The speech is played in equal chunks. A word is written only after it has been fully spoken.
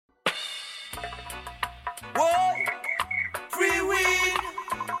Whoa, free weed,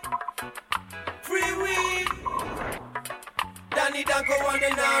 free weed. Danny Danko on the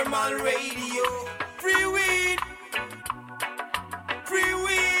normal radio. Free weed, free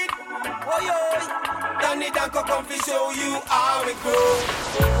weed. Oh yo, Danny Danko come to show you how it grows.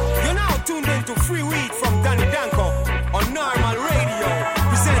 You're now tuned into Free Weed from Danny Danko on normal radio,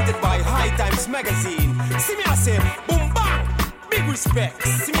 presented by High Times Magazine. See me I say, boom bang, big respect.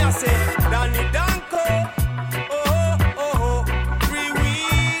 See me I say, Danny Danko. Oh, oh, oh, free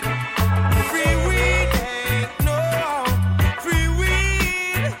weed, hey, no, free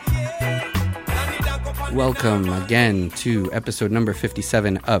weed. Yeah. Danny Danko. Welcome again to episode number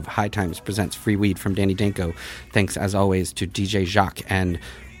 57 of High Times Presents Free Weed from Danny Danko. Thanks as always to DJ Jacques and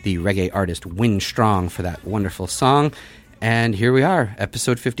the reggae artist Win Strong for that wonderful song. And here we are,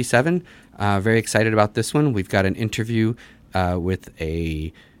 episode 57. Very excited about this one. We've got an interview with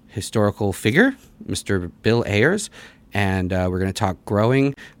a historical figure, Mr. Bill Ayers, and we're going to talk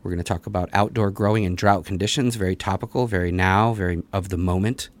growing. We're going to talk about outdoor growing in drought conditions, very topical, very now, very of the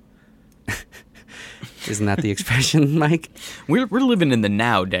moment. Isn't that the expression, Mike? We're living in the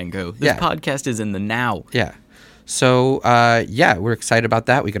now, Dango. This podcast is in the now. Yeah. So, we're excited about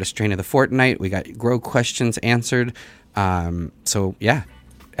that. We got a strain of the fortnight. We got grow questions answered. Episode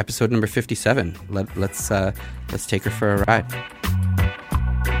number 57. Let's take her for a ride.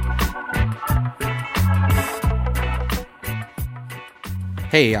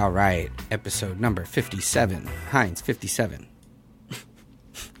 Hey, all right. Episode number 57. Heinz 57.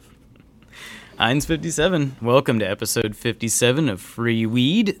 Heinz 57. Welcome to episode 57 of Free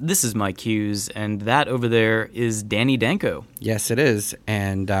Weed. This is Mike Hughes, and that over there is Danny Danko. Yes, it is.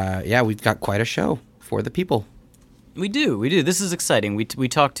 And, we've got quite a show for the people. We do. This is exciting. We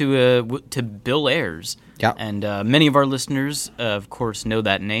talked to Bill Ayers. Yeah. And many of our listeners, of course, know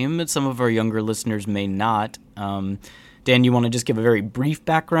that name, but some of our younger listeners may not. Dan, you want to just give a very brief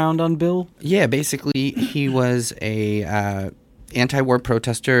background on Bill? Yeah, basically, he was a anti-war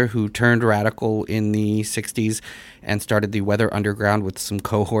protester who turned radical in the 60s and started the Weather Underground with some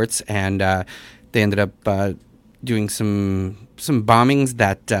cohorts, and they ended up doing some bombings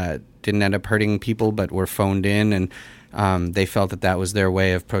that didn't end up hurting people but were phoned in, and they felt that was their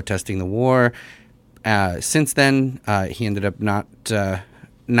way of protesting the war. Since then, he ended up not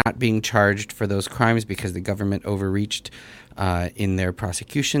being charged for those crimes because the government overreached in their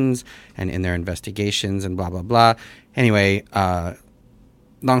prosecutions and in their investigations and blah, blah, blah. Anyway,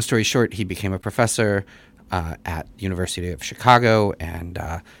 long story short, he became a professor at University of Chicago, and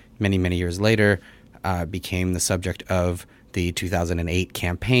many, many years later became the subject of the 2008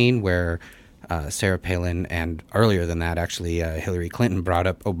 campaign where Sarah Palin, and earlier than that, actually, Hillary Clinton brought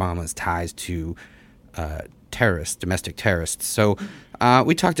up Obama's ties to domestic terrorists. So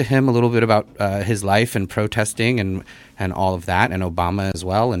we talked to him a little bit about his life and protesting and all of that, and Obama as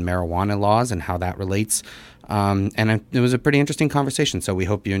well, and marijuana laws and how that relates. It was a pretty interesting conversation, so we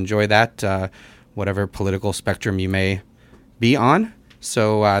hope you enjoy that, whatever political spectrum you may be on.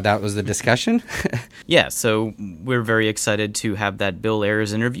 So that was the discussion. Yeah, so we're very excited to have that Bill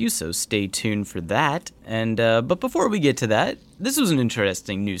Ayers interview, so stay tuned for that. And but before we get to that, this was an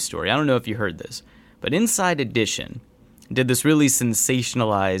interesting news story. I don't know if you heard this, but Inside Edition did this really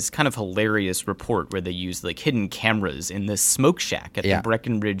sensationalized, kind of hilarious report where they used like hidden cameras in this smoke shack at the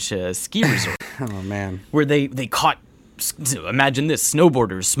Breckenridge ski resort. Oh, man. Where they caught, imagine this,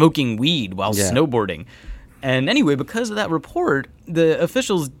 snowboarders smoking weed while snowboarding. And anyway, because of that report, the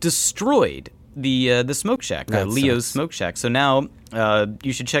officials destroyed the smoke shack, Leo's Smoke Shack. So now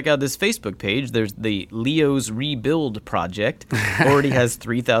you should check out this Facebook page. There's the Leo's Rebuild Project. Already has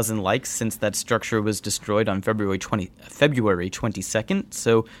 3,000 likes since that structure was destroyed on February 22nd.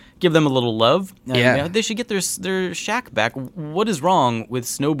 So give them a little love. They should get their shack back. What is wrong with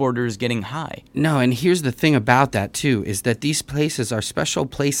snowboarders getting high? No, and here's the thing about that, too, is that these places are special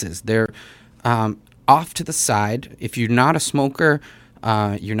places. They're off to the side. If you're not a smoker,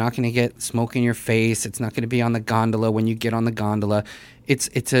 you're not going to get smoke in your face. It's not going to be on the gondola when you get on the gondola. It's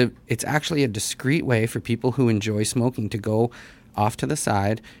actually a discreet way for people who enjoy smoking to go off to the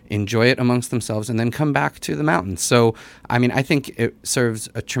side, enjoy it amongst themselves, and then come back to the mountains. So, I mean, I think it serves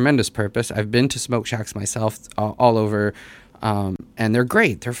a tremendous purpose. I've been to smoke shacks myself all over, and they're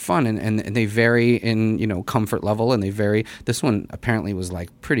great. They're fun, and they vary in, comfort level, and they vary. This one apparently was like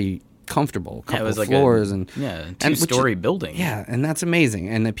pretty comfortable, couple it was like floors, two-story building. Yeah, and that's amazing.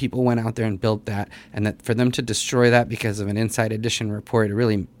 And that people went out there and built that, and that for them to destroy that because of an Inside Edition report, it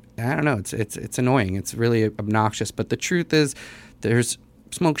really, I don't know, it's annoying. It's really obnoxious. But the truth is, there's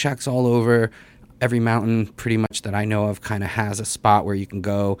smoke shacks all over. every mountain pretty much that I know of kind of has a spot where you can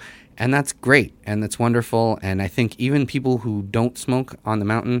go, and that's great and that's wonderful. And I think even people who don't smoke on the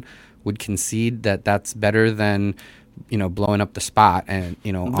mountain would concede that that's better than, blowing up the spot and,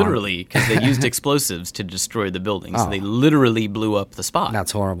 literally, because they used explosives to destroy the building. So they literally blew up the spot.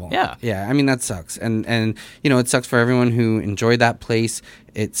 That's horrible. Yeah. Yeah. I mean, that sucks. And it sucks for everyone who enjoyed that place.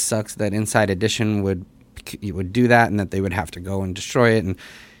 It sucks that Inside Edition would do that and that they would have to go and destroy it. And,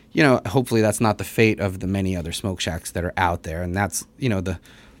 hopefully that's not the fate of the many other smoke shacks that are out there. And that's,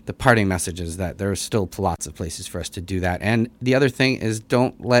 the parting message is that there are still lots of places for us to do that. And the other thing is,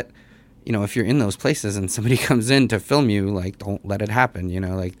 don't let, if you're in those places and somebody comes in to film you, like, don't let it happen,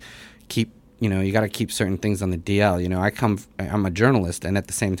 keep, you got to keep certain things on the DL. I'm a journalist, and at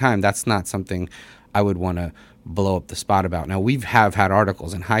the same time, that's not something I would want to blow up the spot about. Now, have had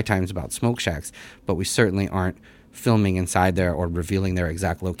articles in High Times about smoke shacks, but we certainly aren't filming inside there or revealing their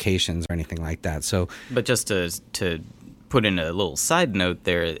exact locations or anything like that. So, but just to put in a little side note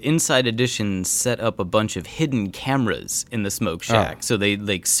there, Inside Edition set up a bunch of hidden cameras in the smoke shack. So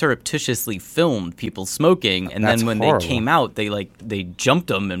they surreptitiously filmed people smoking, and then when they came out, they jumped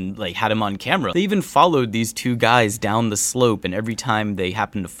them and had them on camera. They even followed these two guys down the slope, and every time they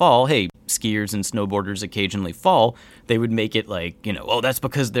happened to fall, hey, skiers and snowboarders occasionally fall, they would make it that's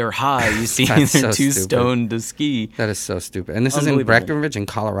because they're high. You see, they're so too stupid. Stoned to ski. That is so stupid. And this is in Breckenridge in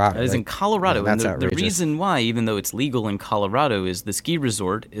Colorado. That is in Colorado. That's and the reason why, even though it's legal in Colorado, is the ski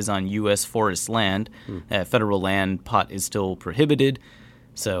resort is on U.S. forest land. Federal land pot is still prohibited.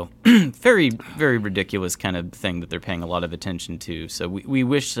 So very, very ridiculous kind of thing that they're paying a lot of attention to. So we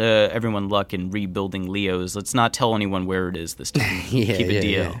wish everyone luck in rebuilding Leo's. Let's not tell anyone where it is this time. Keep it DL.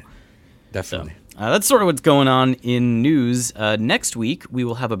 Yeah. Definitely. So, that's sort of what's going on in news. Next week, we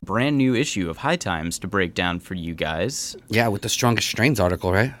will have a brand new issue of High Times to break down for you guys. Yeah, with the Strongest Strains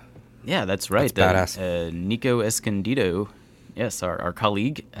article, right? Yeah, that's right. That's badass. Nico Escondido, yes, our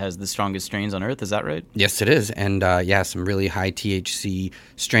colleague, has the strongest strains on Earth. Is that right? Yes, it is. And some really high THC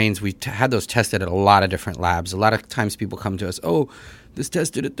strains. We've had those tested at a lot of different labs. A lot of times people come to us, this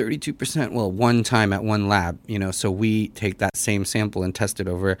tested at 32%. Well, one time at one lab, so we take that same sample and test it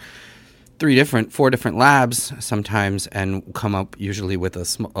over 4 different labs sometimes and come up usually with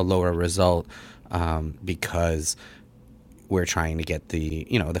a lower result because we're trying to get the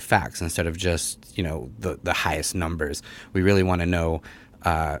facts instead of just the highest numbers. We really want to know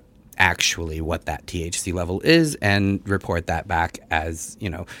actually what that THC level is and report that back as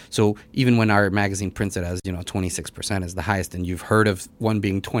so even when our magazine prints it as 26% is the highest, and you've heard of one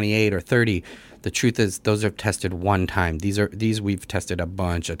being 28 or 30, the truth is those are tested one time. These we've tested a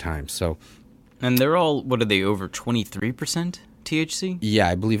bunch of times. So, and they're all, what are they, over 23% THC? Yeah,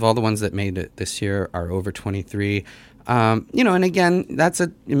 I believe all the ones that made it this year are over 23. And again, that's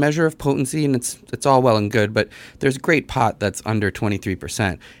a measure of potency, and it's all well and good, but there's great pot that's under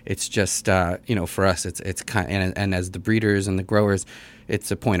 23%. It's just, for us, it's kind of, and as the breeders and the growers, it's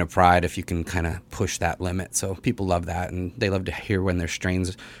a point of pride if you can kind of push that limit. So people love that, and they love to hear when their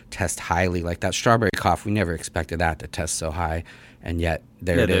strains test highly. Like that strawberry cough, we never expected that to test so high, and yet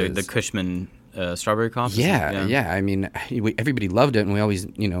there it is. The Cushman strawberry cough. Yeah. I mean, everybody loved it, and we always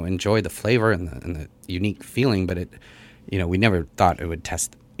enjoy the flavor and the unique feeling. But we never thought it would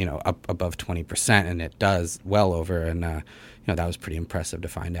test up above 20%, and it does well over. And that was pretty impressive to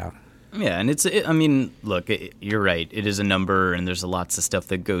find out. Yeah, and look, you're right. It is a number, and there's lots of stuff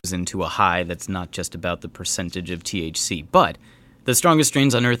that goes into a high that's not just about the percentage of THC. But the Strongest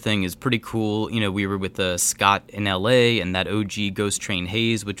Strains on Earth thing is pretty cool. We were with Scott in L.A., and that OG Ghost Train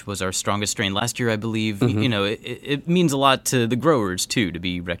Haze, which was our strongest strain last year, I believe. Mm-hmm. It means a lot to the growers, too, to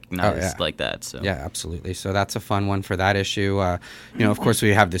be recognized like that. So yeah, absolutely. So that's a fun one for that issue. Of course,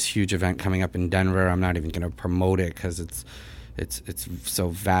 we have this huge event coming up in Denver. I'm not even going to promote it because it's so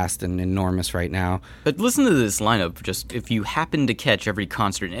vast and enormous right now. But listen to this lineup, just if you happen to catch every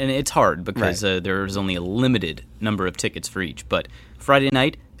concert, and it's hard because there's only a limited number of tickets for each. But Friday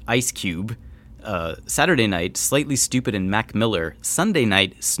night, Ice Cube. Saturday night, Slightly Stupid and Mac Miller. Sunday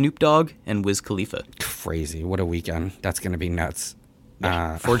night, Snoop Dogg and Wiz Khalifa. Crazy. What a weekend. That's going to be nuts.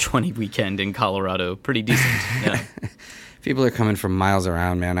 420 weekend in Colorado. Pretty decent. Yeah. People are coming from miles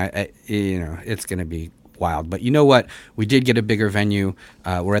around, man. It's going to be wild. But you know what? We did get a bigger venue.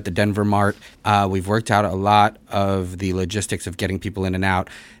 We're at the Denver Mart. We've worked out a lot of the logistics of getting people in and out.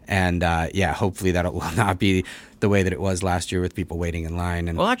 And hopefully that will not be the way that it was last year with people waiting in line.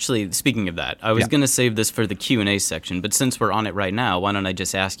 And well, actually, speaking of that, I was going to save this for the Q&A section, but since we're on it right now, why don't I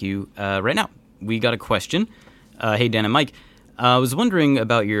just ask you right now? We got a question. Hey, Dan and Mike. I was wondering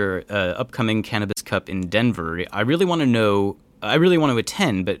about your upcoming Cannabis Cup in Denver. I really want to know I really want to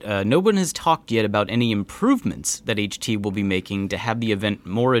attend, but no one has talked yet about any improvements that HT will be making to have the event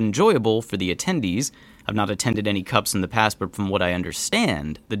more enjoyable for the attendees. I've not attended any cups in the past, but from what I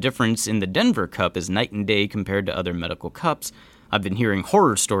understand, the difference in the Denver Cup is night and day compared to other medical cups. I've been hearing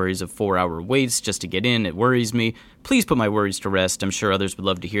horror stories of 4-hour waits just to get in. It worries me. Please put my worries to rest. I'm sure others would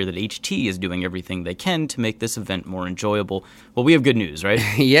love to hear that HT is doing everything they can to make this event more enjoyable. Well, we have good news, right?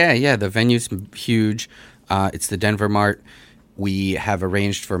 Yeah. The venue's huge. It's the Denver Mart. We have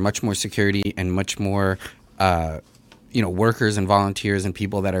arranged for much more security and much more, workers and volunteers and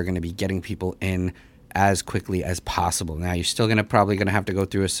people that are going to be getting people in as quickly as possible. Now, you're still probably going to have to go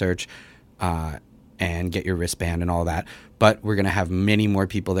through a search and get your wristband and all that, but we're going to have many more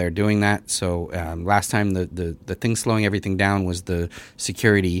people there doing that. So last time the thing slowing everything down was the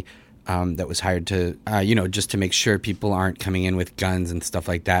security that was hired to, just to make sure people aren't coming in with guns and stuff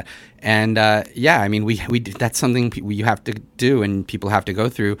like that. And we that's something you have to do and people have to go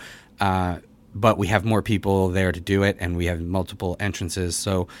through. But we have more people there to do it, and we have multiple entrances.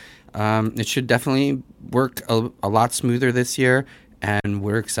 So it should definitely work a lot smoother this year. And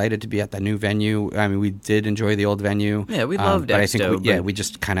we're excited to be at the new venue. I mean, we did enjoy the old venue. Yeah, we loved but Exto. I think we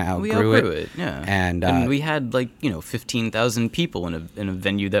just kind of outgrew it. Yeah, and we had 15,000 people in a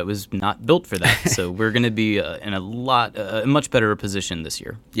venue that was not built for that. So we're going to be in a much better position this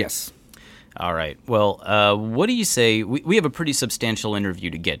year. Yes. All right. Well, what do you say? We have a pretty substantial interview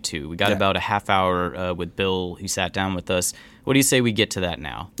to get to. We got about a half hour with Bill, who sat down with us. What do you say we get to that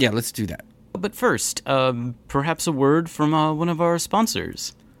now? Yeah, let's do that. But first, perhaps a word from one of our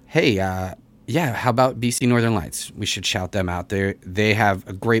sponsors. Hey, how about BC Northern Lights? We should shout them out. They have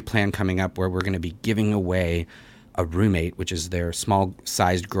a great plan coming up where we're going to be giving away a Roommate, which is their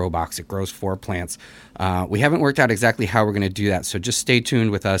small-sized grow box. It grows 4 plants. We haven't worked out exactly how we're going to do that, so just stay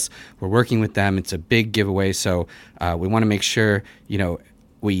tuned with us. We're working with them. It's a big giveaway, so we want to make sure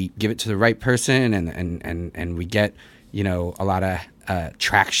we give it to the right person and we get a lot of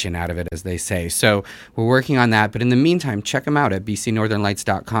traction out of it, as they say. So we're working on that. But in the meantime, check them out at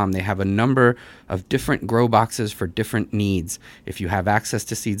bcnorthernlights.com. They have a number of different grow boxes for different needs. If you have access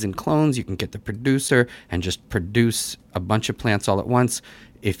to seeds and clones, you can get the producer and just produce a bunch of plants all at once.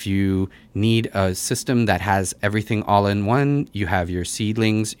 If you need a system that has everything all in one, you have your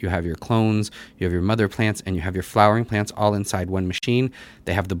seedlings, you have your clones, you have your mother plants, and you have your flowering plants all inside one machine.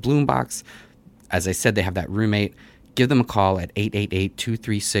 They have the bloom box. As I said, they have that Roommate. Give them a call at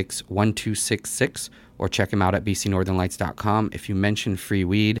 888-236-1266 or check them out at bcnorthernlights.com. If you mention free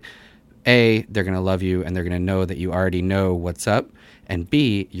weed, A, they're going to love you and they're going to know that you already know what's up. And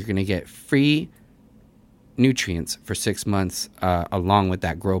B, you're going to get free nutrients for 6 months along with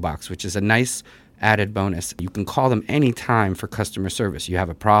that grow box, which is a nice added bonus. You can call them anytime for customer service. You have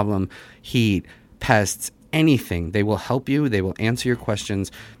a problem, heat, pests, anything. They will help you. They will answer your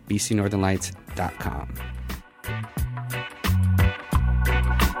questions. bcnorthernlights.com.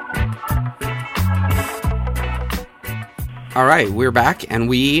 All right, we're back, and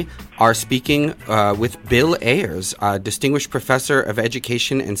we are speaking with Bill Ayers, Distinguished Professor of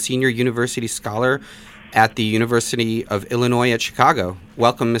Education and Senior University Scholar at the University of Illinois at Chicago.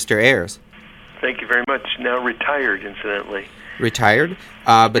 Welcome, Mr. Ayers. Thank you very much. Now retired, incidentally. Retired,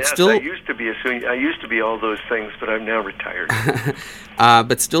 but yes, still. I used to be all those things, but I'm now retired.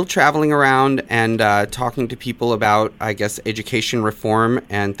 But still traveling around and talking to people about, I guess, education reform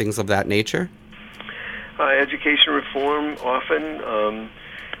and things of that nature. Education reform often.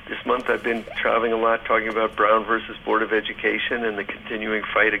 This month I've been traveling a lot talking about Brown versus Board of Education and the continuing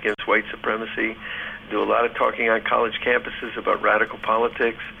fight against white supremacy. Do a lot of talking on college campuses about radical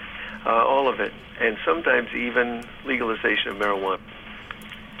politics, all of it, and sometimes even legalization of marijuana.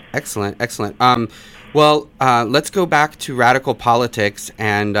 Excellent. Let's go back to radical politics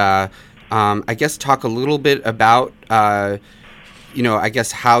and I guess talk a little bit about, I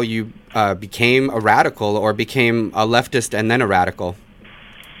guess how you became a radical or became a leftist and then a radical.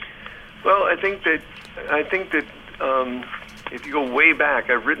 Well, I think that if you go way back,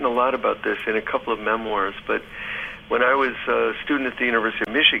 I've written a lot about this in a couple of memoirs, but when I was a student at the University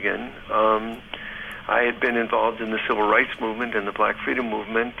of Michigan, I had been involved in the civil rights movement and the black freedom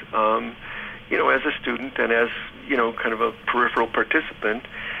movement, as a student and as, kind of a peripheral participant.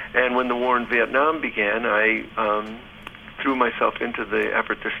 And when the war in Vietnam began, I threw myself into the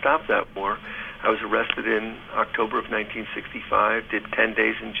effort to stop that war. I was arrested in October of 1965, did 10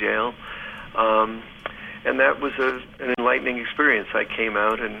 days in jail, and that was an enlightening experience. I came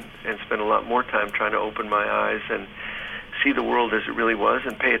out and spent a lot more time trying to open my eyes and see the world as it really was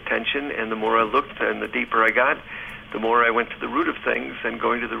and pay attention, and the more I looked and the deeper I got, the more I went to the root of things, and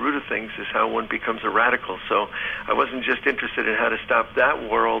going to the root of things is how one becomes a radical. So I wasn't just interested in how to stop that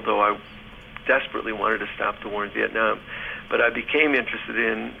war, although I desperately wanted to stop the war in Vietnam, but I became interested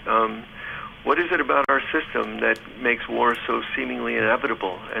in what is it about our system that makes war so seemingly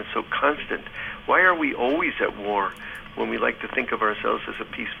inevitable and so constant? Why are we always at war when we like to think of ourselves as a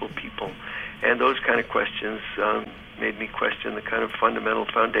peaceful people? And those kind of questions made me question the kind of fundamental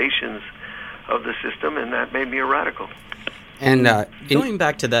foundations of the system, and that made me a radical. And going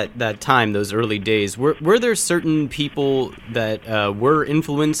back to that time, those early days, were there certain people that were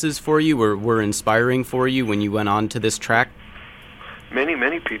influences for you or were inspiring for you when you went on to this track?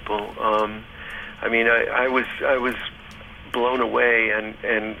 Many people. I mean, I was blown away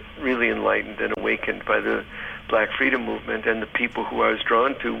and really enlightened and awakened by the Black Freedom Movement, and the people who I was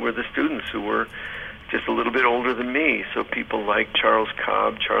drawn to were the students who were just a little bit older than me. So people like Charlie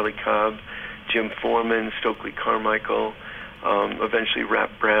Cobb, Jim Foreman, Stokely Carmichael, eventually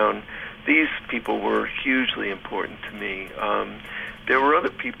Rap Brown. These people were hugely important to me. There were other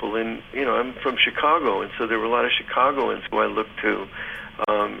people I'm from Chicago, and so there were a lot of Chicagoans who I looked to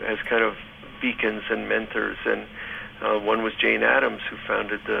as kind of beacons and mentors. And one was Jane Addams, who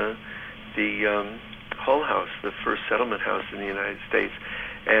founded the Hull House, the first settlement house in the United States,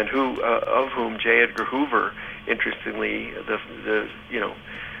 and of whom J. Edgar Hoover, interestingly, the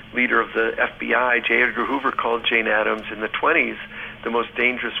leader of the FBI, J. Edgar Hoover called Jane Addams in the 1920s the most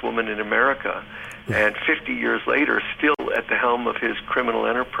dangerous woman in America. And 50 years later, still at the helm of his criminal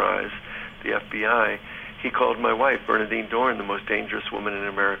enterprise, the FBI, he called my wife, Bernadine Dorn, the most dangerous woman in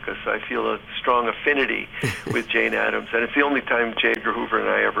America. So I feel a strong affinity with Jane Addams. And it's the only time J. Edgar Hoover and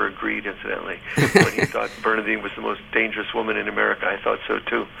I ever agreed, incidentally. When he thought Bernadine was the most dangerous woman in America, I thought so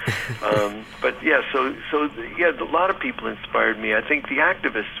too. A lot of people inspired me. I think the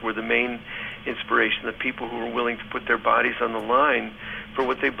activists were the main inspiration, the people who were willing to put their bodies on the line for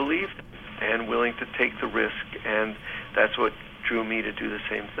what they believed and willing to take the risk. And that's what drew me to do the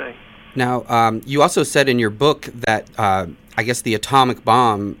same thing. Now, you also said in your book that I guess the atomic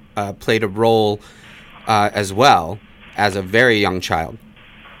bomb played a role as well as a very young child.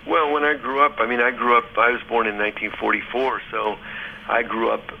 Well, when I grew up, I was born in 1944, so I grew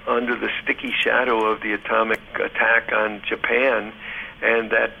up under the sticky shadow of the atomic attack on Japan,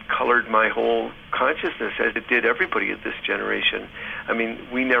 and that colored my whole consciousness, as it did everybody of this generation. I mean,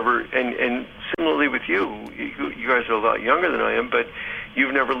 we never, and similarly with you guys are a lot younger than I am, but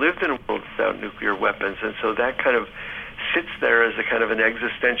you've never lived in a world without nuclear weapons, and so that kind of sits there as a kind of an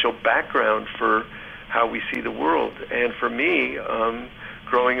existential background for how we see the world. And for me,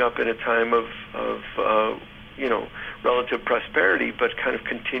 growing up in a time of relative prosperity, but kind of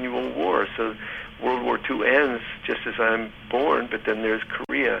continual war. So World War II ends just as I'm born, but then there's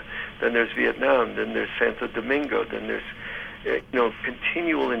Korea, then there's Vietnam, then there's Santo Domingo, then there's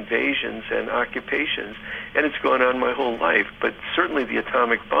continual invasions and occupations, and it's gone on my whole life. But certainly the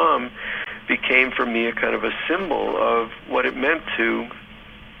atomic bomb became for me a kind of a symbol of what it meant to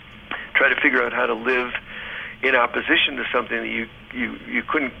try to figure out how to live in opposition to something that you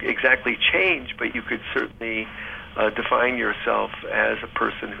couldn't exactly change, but you could certainly define yourself as a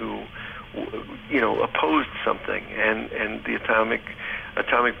person who opposed something, and the atomic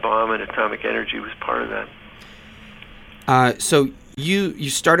bomb and atomic energy was part of that. So you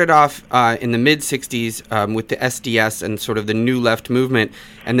started off in the mid-'60s with the SDS and sort of the New Left movement,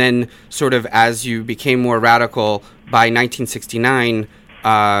 and then sort of as you became more radical by 1969,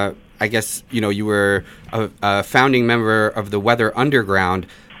 I guess you were a founding member of the Weather Underground.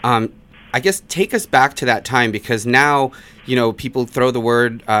 I guess take us back to that time, because now people throw the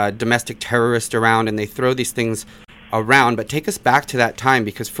word domestic terrorist around and they throw these things around, but take us back to that time,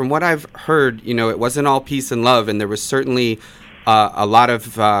 because from what I've heard, it wasn't all peace and love, and there was certainly a lot of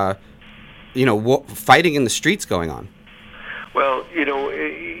fighting in the streets going on. Well,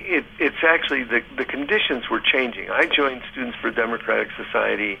 it's actually the conditions were changing. I joined Students for Democratic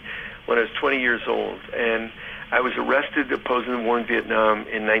Society when I was 20 years old, and I was arrested opposing the war in Vietnam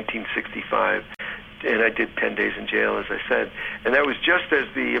in 1965. And I did 10 days in jail, as I said. And that was just as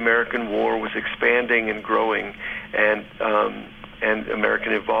the American war was expanding and growing, and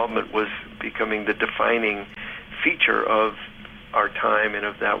American involvement was becoming the defining feature of our time and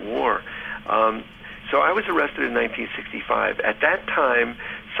of that war. So I was arrested in 1965. At that time,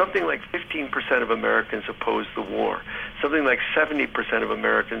 something like 15% of Americans opposed the war. Something like 70% of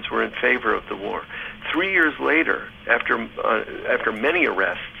Americans were in favor of the war. 3 years later, after many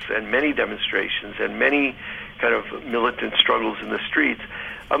arrests and many demonstrations and many kind of militant struggles in the streets,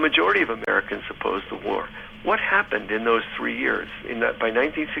 a majority of Americans opposed the war. What happened in those 3 years? By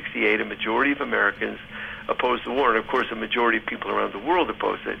 1968, a majority of Americans opposed the war. And of course, a majority of people around the world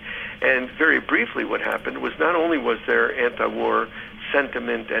opposed it. And very briefly, what happened was not only was there anti-war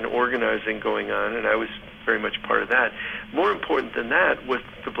sentiment and organizing going on, and I was very much part of that, more important than that was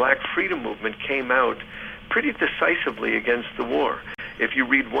the Black Freedom Movement came out pretty decisively against the war. If you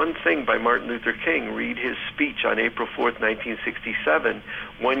read one thing by Martin Luther King, read his speech on April 4th, 1967,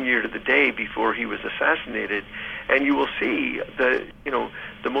 1 year to the day before he was assassinated, and you will see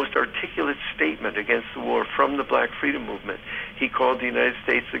the most articulate statement against the war from the Black Freedom Movement. He called the United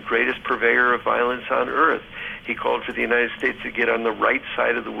States the greatest purveyor of violence on earth. He called for the United States to get on the right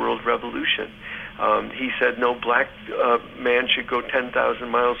side of the world revolution. He said no black man should go 10,000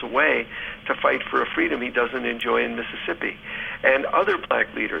 miles away to fight for a freedom he doesn't enjoy in Mississippi. And other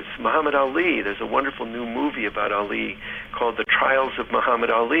black leaders, Muhammad Ali, there's a wonderful new movie about Ali called The Trials of Muhammad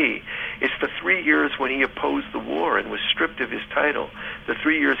Ali. It's the 3 years when he opposed the war and was stripped of his title, the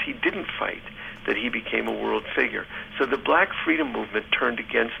 3 years he didn't fight, that he became a world figure. So the Black Freedom Movement turned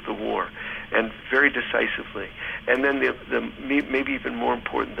against the war, and very decisively. And then maybe even more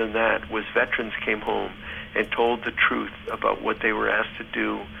important than that was veterans came home and told the truth about what they were asked to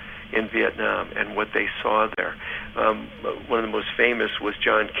do in Vietnam and what they saw there. One of the most famous was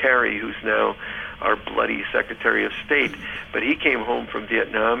John Kerry, who's now our bloody Secretary of State, but he came home from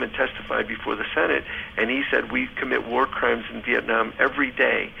Vietnam and testified before the Senate, and he said, we commit war crimes in Vietnam every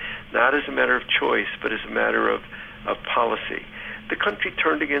day, not as a matter of choice, but as a matter of policy. The country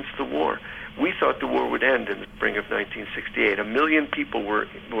turned against the war. We thought the war would end in the spring of 1968. 1 million people were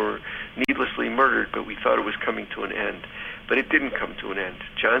needlessly murdered, but we thought it was coming to an end. But it didn't come to an end.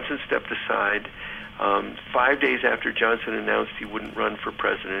 Johnson stepped aside. 5 days after Johnson announced he wouldn't run for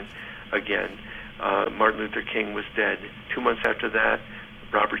president again, Martin Luther King was dead. 2 months after that,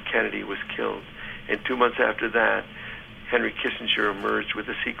 Robert Kennedy was killed. And 2 months after that, Henry Kissinger emerged with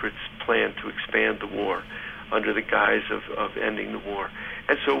a secret plan to expand the war under the guise of ending the war.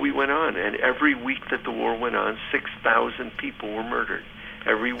 And so we went on, and every week that the war went on, 6,000 people were murdered.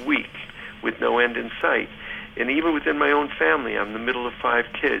 Every week, with no end in sight. And even within my own family, I'm the middle of 5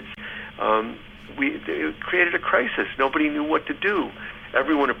 kids, it created a crisis. Nobody knew what to do.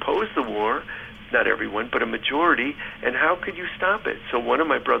 Everyone opposed the war, not everyone, but a majority, and how could you stop it? So one of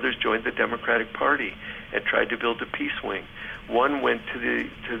my brothers joined the Democratic Party and tried to build a peace wing. One went to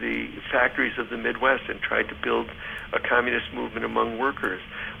the factories of the Midwest and tried to build a communist movement among workers.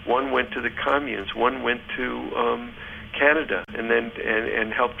 One went to the communes. One went to Canada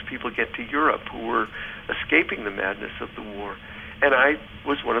and helped people get to Europe who were escaping the madness of the war. And I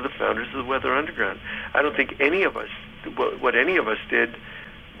was one of the founders of the Weather Underground. I don't think any of us, what any of us did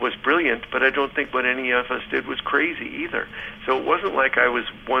was brilliant, but I don't think what any of us did was crazy either. So it wasn't like I was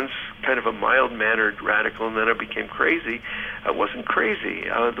once kind of a mild-mannered radical and then I became crazy. I wasn't crazy.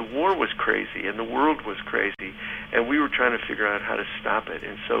 The war was crazy and the world was crazy, and we were trying to figure out how to stop it.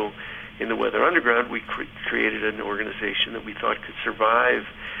 And so in the Weather Underground, we created an organization that we thought could survive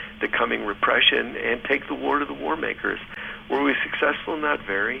the coming repression and take the war to the war makers. Were we successful? Not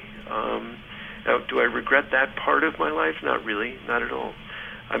very. Now, do I regret that part of my life? Not really, not at all.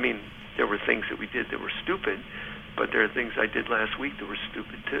 I mean, there were things that we did that were stupid, but there are things I did last week that were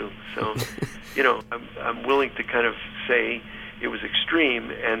stupid too. So, I'm willing to kind of say it was extreme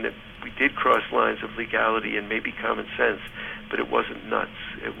and that we did cross lines of legality and maybe common sense, but it wasn't nuts.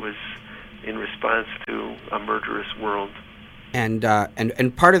 It was in response to a murderous world. And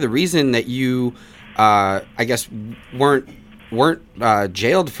part of the reason that you, I guess, weren't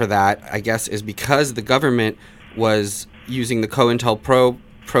jailed for that, I guess, is because the government was using the COINTELPRO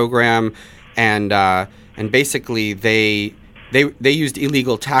program, and basically they used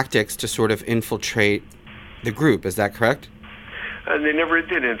illegal tactics to sort of infiltrate the group. Is that correct? And they never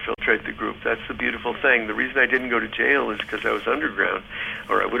did infiltrate the group. That's the beautiful thing. The reason I didn't go to jail is because I was underground,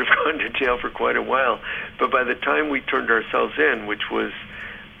 or I would have gone to jail for quite a while. But by the time we turned ourselves in, which was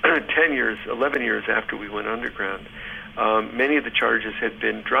 11 years after we went underground, many of the charges had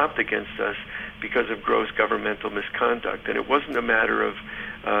been dropped against us because of gross governmental misconduct. And it wasn't a matter of,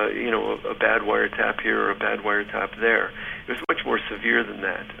 a bad wiretap here or a bad wiretap there. It was much more severe than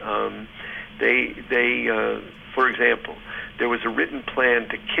that. For example, there was a written plan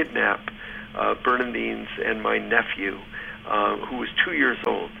to kidnap Bernardines and my nephew, who was 2 years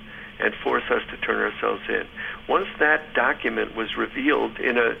old, and force us to turn ourselves in. Once that document was revealed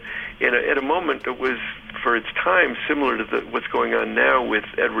at a moment that was, for its time, similar to what's going on now with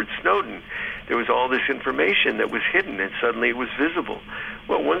Edward Snowden, there was all this information that was hidden, and suddenly it was visible.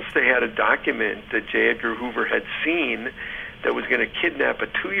 Well, once they had a document that J. Edgar Hoover had seen that was going to kidnap a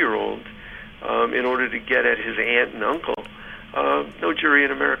 2-year-old in order to get at his aunt and uncle, no jury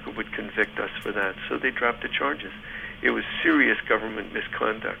in America would convict us for that, so they dropped the charges. It was serious government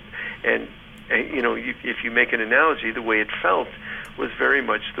misconduct. And if you make an analogy, the way it felt was very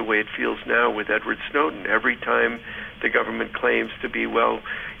much the way it feels now with Edward Snowden. Every time the government claims to be, well,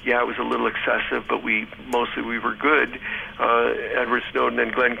 yeah, it was a little excessive, but we were good, Edward Snowden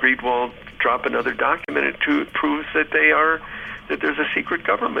and Glenn Greenwald drop another document. It proves that there's a secret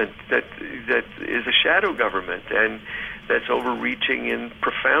government that is a shadow government, and that's overreaching in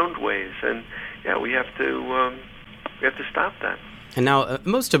profound ways. And yeah, we have to stop that. And now,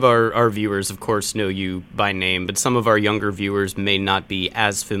 most of our viewers, of course, know you by name, but some of our younger viewers may not be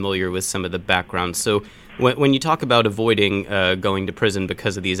as familiar with some of the background. So when you talk about avoiding going to prison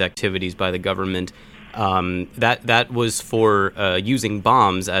because of these activities by the government, that was for using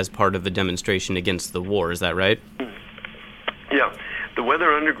bombs as part of the demonstration against the war. Is that right? Yeah. The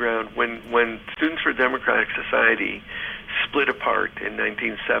Weather Underground, when Students for Democratic Society split apart in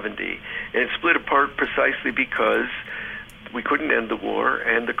 1970, and it split apart precisely because we couldn't end the war,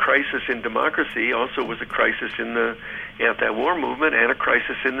 and the crisis in democracy also was a crisis in the anti-war movement and a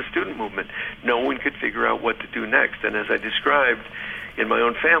crisis in the student movement. No one could figure out what to do next. And as I described, in my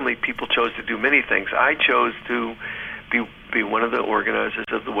own family, people chose to do many things. I chose to be one of the organizers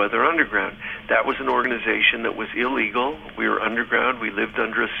of the Weather Underground. That was an organization that was illegal. We were underground. We lived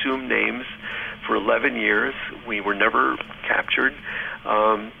under assumed names for 11 years. We were never captured.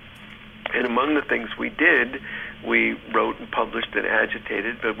 And among the things we did, we wrote and published and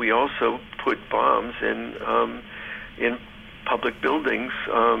agitated, but we also put bombs in public buildings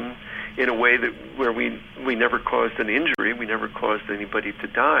in a way that where we never caused an injury, we never caused anybody to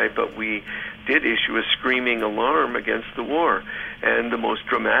die, but we did issue a screaming alarm against the war. And the most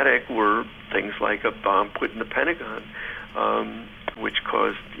dramatic were things like a bomb put in the Pentagon, which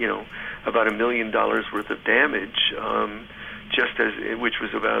caused about $1 million worth of damage. Which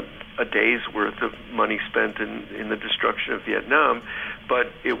was about a day's worth of money spent in the destruction of Vietnam,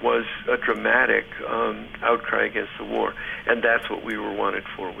 but it was a dramatic outcry against the war, and that's what we were wanted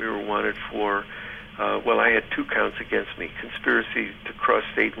for. We were wanted for, I had 2 counts against me: conspiracy to cross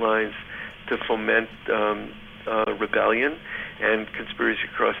state lines to foment rebellion, and conspiracy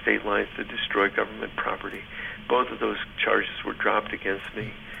to cross state lines to destroy government property. Both of those charges were dropped against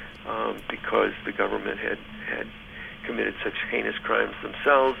me because the government had committed such heinous crimes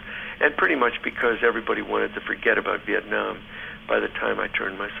themselves, and pretty much because everybody wanted to forget about Vietnam by the time I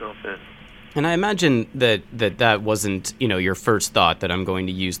turned myself in. And I imagine that wasn't, your first thought, that I'm going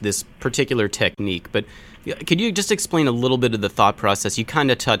to use this particular technique, but could you just explain a little bit of the thought process? You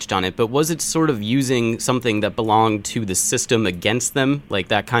kind of touched on it, but was it sort of using something that belonged to the system against them, like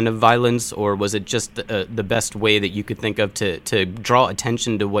that kind of violence, or was it just the best way that you could think of to draw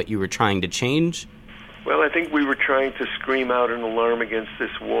attention to what you were trying to change? Well, I think we were trying to scream out an alarm against this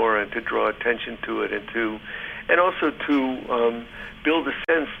war and to draw attention to it, and also to build a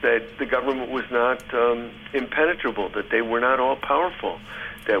sense that the government was not impenetrable, that they were not all powerful,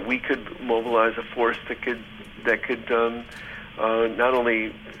 that we could mobilize a force that could not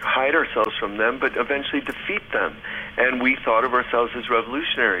only hide ourselves from them, but eventually defeat them. And we thought of ourselves as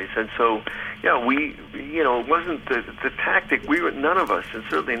revolutionaries, and so it wasn't the tactic. None of us, and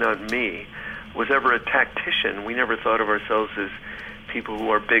certainly not me, was ever a tactician. We never thought of ourselves as people who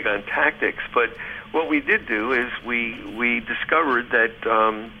are big on tactics. But what we did do is we discovered that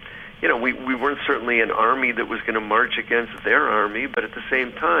we weren't certainly an army that was going to march against their army, but at the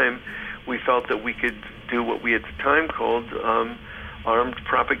same time we felt that we could do what we at the time called armed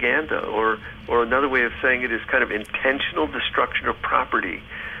propaganda, or another way of saying it is kind of intentional destruction of property,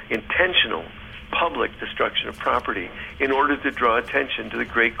 intentional public destruction of property, in order to draw attention to the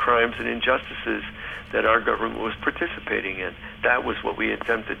great crimes and injustices that our government was participating in. That was what we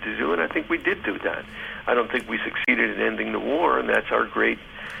attempted to do, and I think we did do that. I don't think we succeeded in ending the war, and that's our great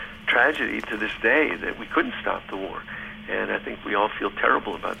tragedy to this day, that we couldn't stop the war. And I think we all feel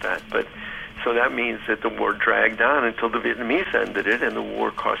terrible about that. But so that means that the war dragged on until the Vietnamese ended it, and the war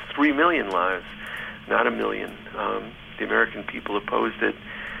cost 3 million lives, not 1 million. The American people opposed it.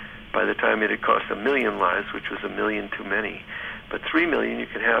 By the time it had cost 1 million lives, which was 1 million too many. But 3 million, you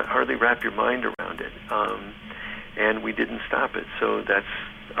can hardly wrap your mind around it. And we didn't stop it. So that's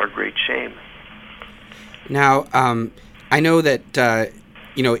our great shame. Now, I know that,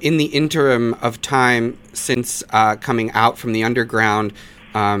 in the interim of time since coming out from the underground,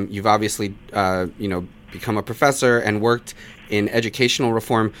 you've obviously, become a professor and worked in educational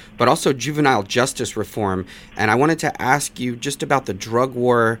reform, but also juvenile justice reform. And I wanted to ask you just about the drug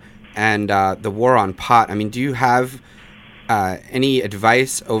war and the war on pot. I mean, do you have any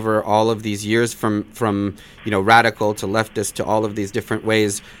advice over all of these years from radical to leftist to all of these different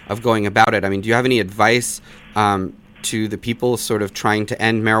ways of going about it? I mean, do you have any advice to the people sort of trying to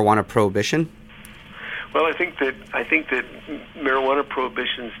end marijuana prohibition? Well, I think that marijuana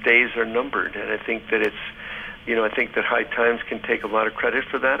prohibition's days are numbered, and I think that I think that High Times can take a lot of credit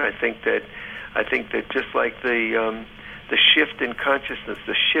for that. I think that just like the shift in consciousness,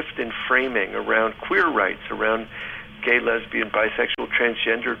 the shift in framing around queer rights, around gay, lesbian, bisexual,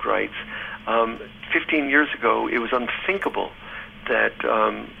 transgendered rights, 15 years ago it was unthinkable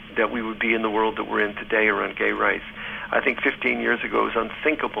that we would be in the world that we're in today around gay rights. I think 15 years ago it was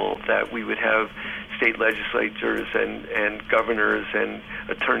unthinkable that we would have state legislatures and governors and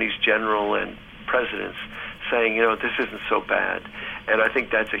attorneys general and presidents saying, this isn't so bad. And I think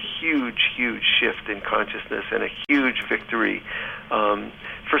that's a huge, huge shift in consciousness and a huge victory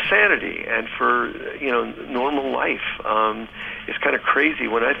for sanity and for, normal life. It's kind of crazy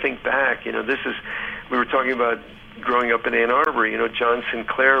when I think back, we were talking about growing up in Ann Arbor. John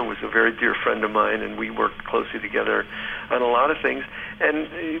Sinclair was a very dear friend of mine, and we worked closely together on a lot of things. And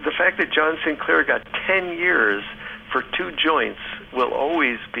the fact that John Sinclair got 10 years for 2 joints will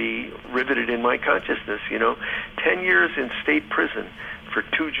always be riveted in my consciousness. 10 years in state prison for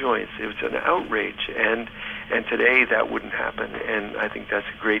 2 joints. It was an outrage, and today that wouldn't happen. And I think that's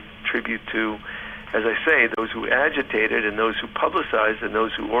a great tribute to, as I say, those who agitated and those who publicized and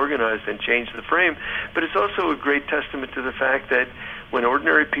those who organized and changed the frame. But it's also a great testament to the fact that when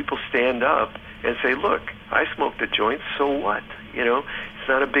ordinary people stand up and say, look, I smoked a joint, so what? It's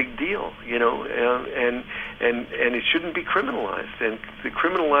not a big deal, and it shouldn't be criminalized. And the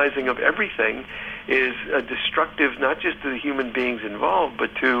criminalizing of everything is destructive, not just to the human beings involved,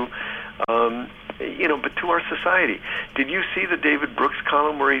 but to but to our society. Did you see the David Brooks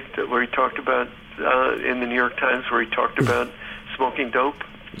column where he talked about in the New York Times where he talked about smoking dope?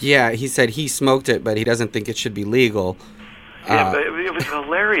 Yeah, he said he smoked it, but he doesn't think it should be legal. Yeah, but it was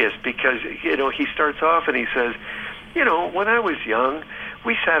hilarious because he starts off and he says, when I was young,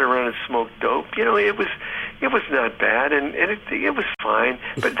 we sat around and smoked dope. It was not bad, and it was fine.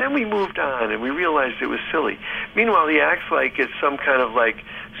 But then we moved on, and we realized it was silly. Meanwhile, he acts like it's some kind of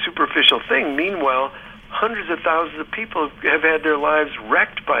superficial thing. Meanwhile, hundreds of thousands of people have had their lives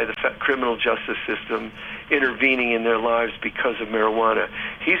wrecked by the criminal justice system intervening in their lives because of marijuana.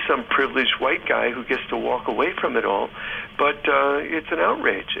 He's some privileged white guy who gets to walk away from it all, but it's an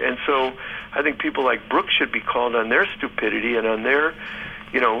outrage. And so I think people like Brooks should be called on their stupidity and on their,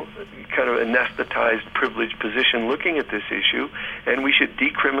 kind of anesthetized, privileged position looking at this issue, and we should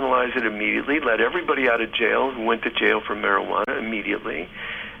decriminalize it immediately, let everybody out of jail who went to jail for marijuana immediately,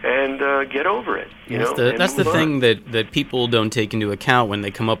 and get over it. That's the thing that people don't take into account when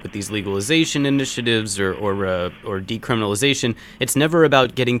they come up with these legalization initiatives or decriminalization. It's never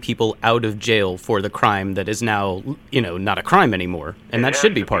about getting people out of jail for the crime that is now not a crime anymore, and that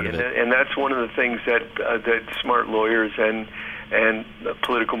should be part of it. And that's one of the things that smart lawyers and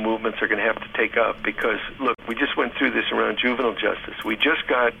political movements are going to have to take up, because look, we just went through this around juvenile justice. We just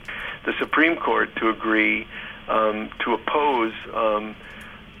got the Supreme Court to agree to oppose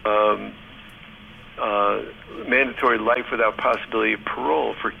mandatory life without possibility of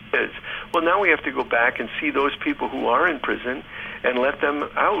parole for kids. Well, now we have to go back and see those people who are in prison and let them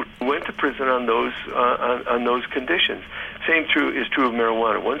out, who went to prison on those conditions. Same is true of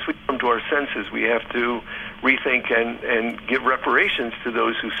marijuana. Once we come to our senses, we have to rethink and give reparations to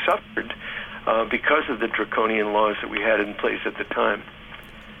those who suffered because of the draconian laws that we had in place at the time.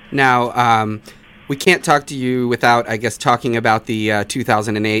 Now, we can't talk to you without, I guess, talking about the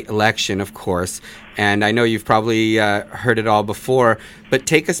 2008 election, of course. And I know you've probably heard it all before, but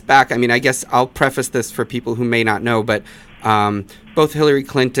take us back. I mean, I guess I'll preface this for people who may not know, but both Hillary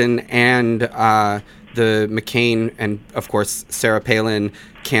Clinton and the McCain and, of course, Sarah Palin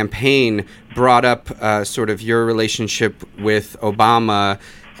campaign brought up sort of your relationship with Obama.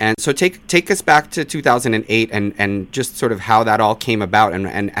 And so take us back to 2008 and just sort of how that all came about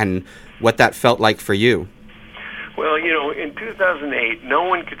and what that felt like for you. Well, in 2008, no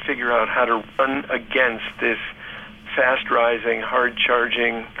one could figure out how to run against this fast-rising,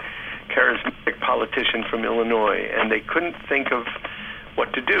 hard-charging, charismatic politician from Illinois, and they couldn't think of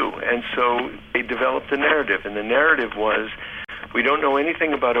what to do. And so they developed a narrative, and the narrative was, we don't know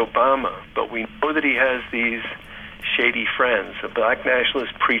anything about Obama, but we know that he has these shady friends, a black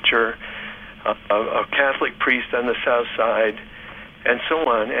nationalist preacher, a Catholic priest on the South Side, and so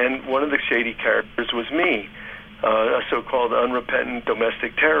on. And one of the shady characters was me, a so-called unrepentant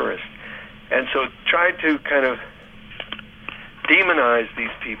domestic terrorist. And so tried to kind of demonize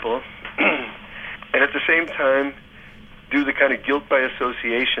these people and at the same time do the kind of guilt by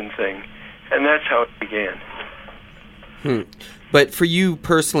association thing. And that's how it began. But for you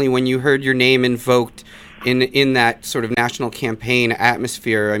personally, when you heard your name invoked in that sort of national campaign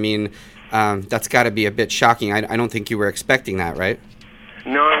atmosphere, I mean, that's got to be a bit shocking. I don't think you were expecting that, right?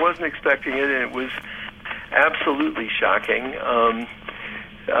 No, I wasn't expecting it, and it was absolutely shocking.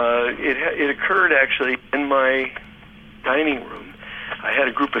 It occurred actually in my dining room. I had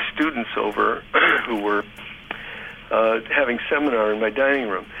a group of students over who were having seminar in my dining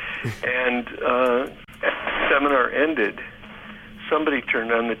room, and as the seminar ended, somebody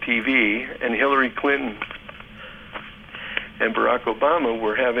turned on the TV, and Hillary Clinton and Barack Obama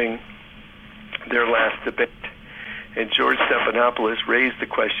were having their last debate. And George Stephanopoulos raised the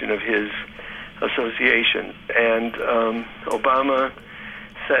question of his association. And Obama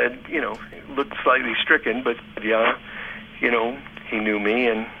said, looked slightly stricken, but yeah, he knew me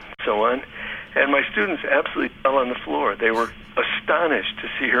and so on. And my students absolutely fell on the floor. They were astonished to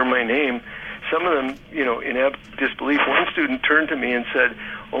see hear my name. Some of them, in absolute disbelief. One student turned to me and said,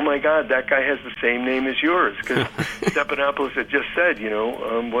 "Oh my God, that guy has the same name as yours." Because Stephanopoulos had just said,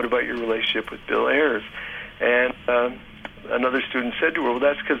 what about your relationship with Bill Ayers? And another student said to her, "Well,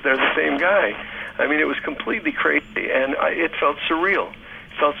 that's because they're the same guy." I mean, it was completely crazy, and it felt surreal.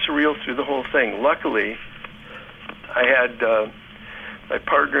 It felt surreal through the whole thing. Luckily, I had my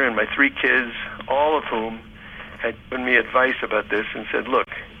partner and my 3 kids, all of whom had given me advice about this and said, "Look,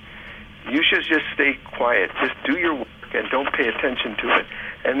 you should just stay quiet. Just do your work and don't pay attention to it."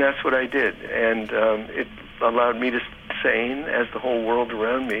 And that's what I did. And it allowed me to stay sane as the whole world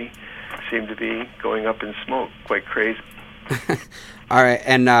around me seemed to be going up in smoke. Quite crazy. All right.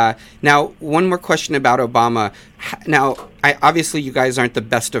 And now one more question about Obama. Now, obviously you guys aren't the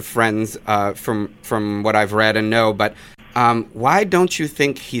best of friends from what I've read and know, but why don't you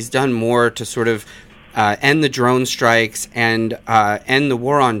think he's done more to sort of end the drone strikes and end the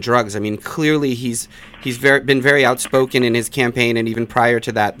war on drugs? I mean, clearly he's been very outspoken in his campaign, and even prior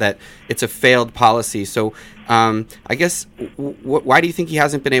to that it's a failed policy. So I guess why do you think he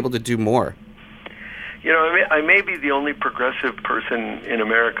hasn't been able to do more? I may be the only progressive person in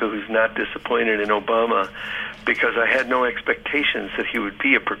America who's not disappointed in Obama, because I had no expectations that he would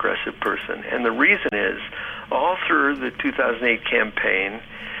be a progressive person. And the reason is, all through the 2008 campaign,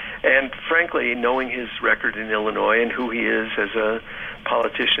 and frankly, knowing his record in Illinois and who he is as a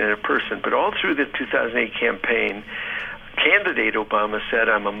politician and a person, but all through the 2008 campaign, candidate Obama said,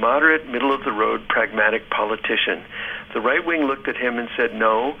 "I'm a moderate, middle-of-the-road, pragmatic politician." The right wing looked at him and said,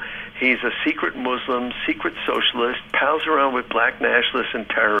 "No, he's a secret Muslim, secret socialist, pals around with black nationalists and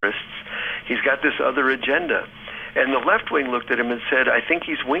terrorists. He's got this other agenda." And the left wing looked at him and said, "I think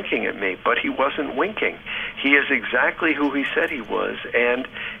he's winking at me," but he wasn't winking. He is exactly who he said he was, and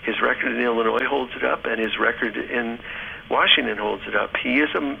his record in Illinois holds it up, and his record in Washington holds it up. He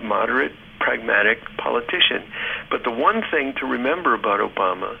is a moderate, pragmatic politician. But the one thing to remember about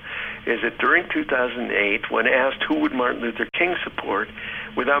Obama is that during 2008, when asked who would Martin Luther King support,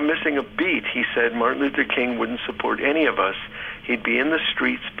 without missing a beat, he said Martin Luther King wouldn't support any of us. He'd be in the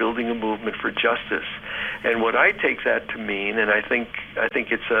streets building a movement for justice. And what I take that to mean, and I think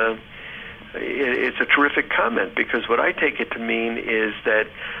it's a terrific comment, because what I take it to mean is that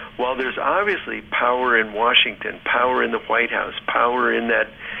while there's obviously power in Washington, power in the White House, power in that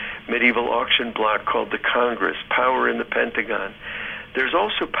medieval auction block called the Congress, power in the Pentagon, there's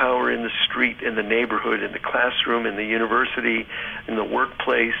also power in the street, in the neighborhood, in the classroom, in the university, in the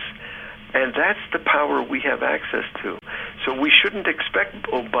workplace. And that's the power we have access to. So we shouldn't expect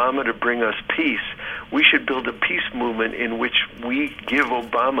Obama to bring us peace. We should build a peace movement in which we give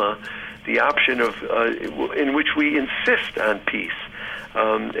Obama the option of, in which we insist on peace.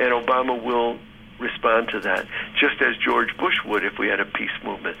 And Obama will respond to that, just as George Bush would if we had a peace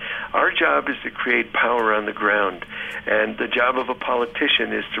movement. Our job is to create power on the ground, and the job of a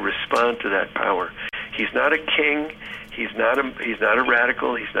politician is to respond to that power. He's not a king. He's not a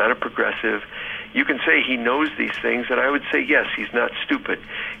radical. He's not a progressive. You can say he knows these things, and I would say, yes, he's not stupid.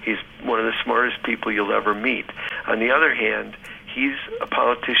 He's one of the smartest people you'll ever meet. On the other hand, he's a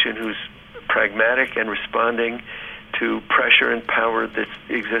politician who's pragmatic and responding to pressure and power that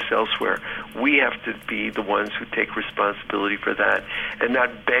exists elsewhere. We have to be the ones who take responsibility for that and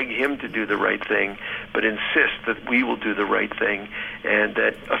not beg him to do the right thing, but insist that we will do the right thing and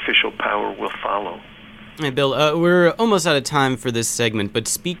that official power will follow. Hey, Bill, we're almost out of time for this segment, but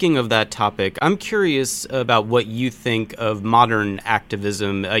speaking of that topic, I'm curious about what you think of modern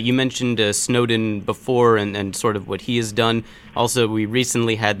activism. You mentioned Snowden before and sort of what he has done. Also, we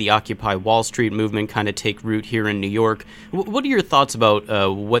recently had the Occupy Wall Street movement kind of take root here in New York. What are your thoughts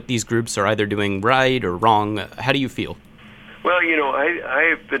about what these groups are either doing right or wrong? How do you feel? Well,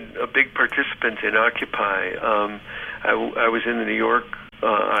 I've been a big participant in Occupy. I was in the New York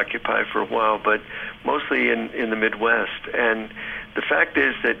Occupy for a while, but mostly in the Midwest. And the fact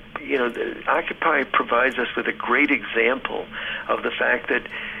is that, Occupy provides us with a great example of the fact that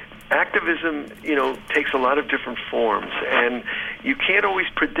activism, takes a lot of different forms, and you can't always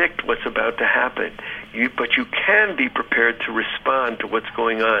predict what's about to happen. But you can be prepared to respond to what's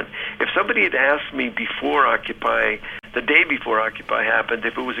going on. If somebody had asked me before Occupy, the day before Occupy happened,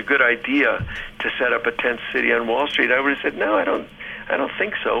 if it was a good idea to set up a tent city on Wall Street, I would have said, no, I don't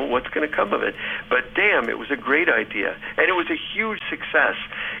think so. What's going to come of it? But damn, it was a great idea. And it was a huge success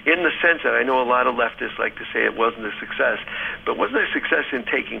in the sense that I know a lot of leftists like to say it wasn't a success, but it wasn't a success in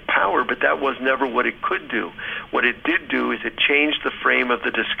taking power, but that was never what it could do. What it did do is it changed the frame of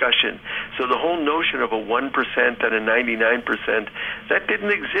the discussion. So the whole notion of a 1% and a 99%, that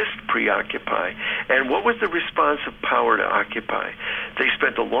didn't exist pre-Occupy. And what was the response of power to Occupy? They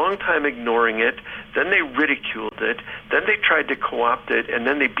spent a long time ignoring it, then they ridiculed it, then they tried to co-opt it, and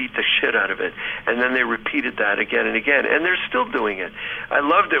then they beat the shit out of it. And then they repeated that again and again. And they're still doing it. I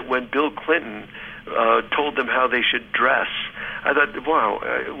loved it when Bill Clinton told them how they should dress. I thought, wow,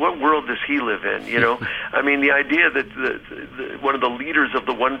 what world does he live in? I mean, the idea that one of the leaders of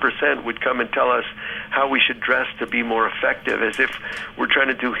the 1% would come and tell us how we should dress to be more effective, as if we're trying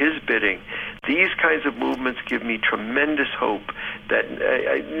to do his bidding. These kinds of movements give me tremendous hope that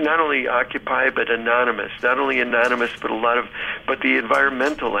not only Occupy, but Anonymous, not only Anonymous, but the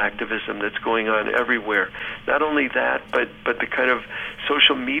environmental activism that's going on everywhere. Not only that, but the kind of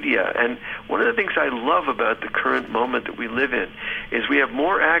social media. And one of the things I love about the current moment that we live in is we have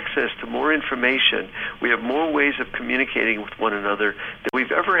more access to more information. We have more ways of communicating with one another than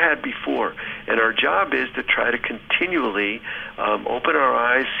we've ever had before. And our job is to try to continually open our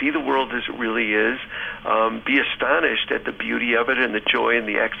eyes, see the world as it really is, be astonished at the beauty of it and the joy and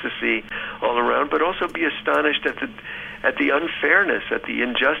the ecstasy all around, but also be astonished at the unfairness, at the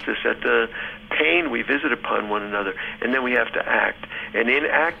injustice, at the pain we visit upon one another. And then we have to act. And in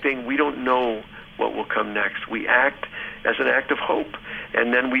acting, we don't know what will come next. We act as an act of hope,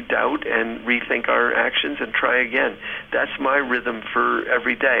 and then we doubt and rethink our actions and try again. That's my rhythm for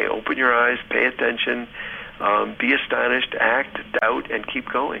every day. Open your eyes, pay attention, be astonished, act, doubt, and keep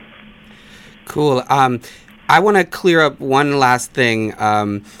going. Cool. I want to clear up one last thing.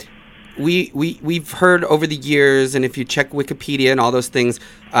 We've heard over the years, and if you check Wikipedia and all those things,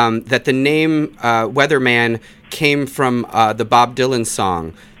 that the name Weatherman came from the Bob Dylan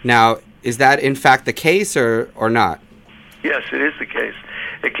song. Now, is that in fact the case or not? Yes, it is the case.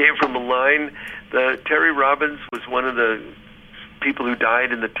 It came from a line. Terry Robbins was one of the people who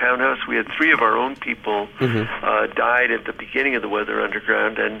died in the townhouse. We had 3 of our own people died at the beginning of the Weather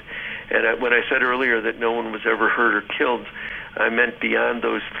Underground, and when I said earlier that no one was ever hurt or killed, I meant beyond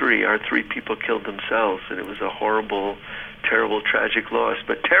those 3. Our 3 people killed themselves, and it was a horrible, terrible, tragic loss.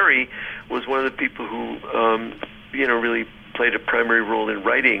 But Terry was one of the people who, really played a primary role in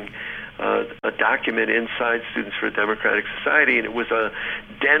writing a document inside Students for a Democratic Society, and it was a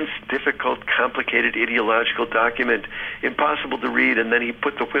dense, difficult, complicated, ideological document, impossible to read, and then he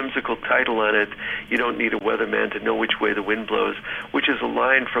put the whimsical title on it, "You Don't Need a Weatherman to Know Which Way the Wind Blows," which is a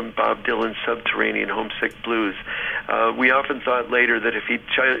line from Bob Dylan's Subterranean Homesick Blues. We often thought later that if he'd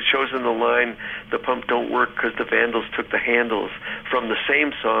chosen the line, "The pump don't work because the Vandals took the handles," from the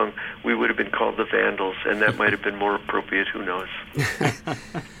same song, we would have been called the Vandals, and that might have been more appropriate, who knows.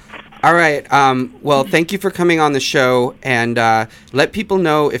 All right. Well, thank you for coming on the show, and let people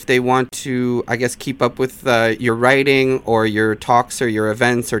know if they want to, I guess, keep up with your writing or your talks or your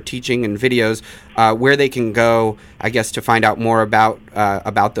events or teaching and videos, where they can go, I guess, to find out more about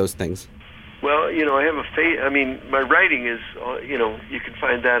those things. Well, I have my writing is, you can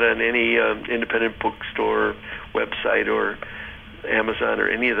find that on any independent bookstore website or Amazon or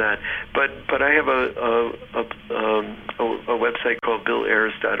any of that, but I have a website called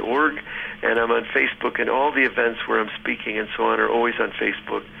BillAyers.org, and I'm on Facebook, and all the events where I'm speaking and so on are always on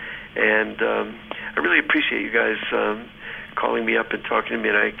Facebook. And I really appreciate you guys calling me up and talking to me,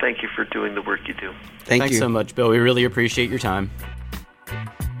 and I thank you for doing the work you do. Thanks so much, Bill. We really appreciate your time.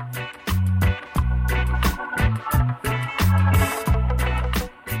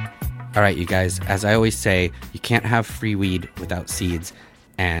 All right, you guys, as I always say, you can't have free weed without seeds,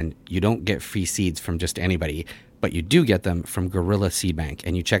 and you don't get free seeds from just anybody, but you do get them from Gorilla Seed Bank,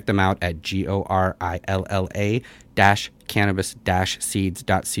 and you check them out at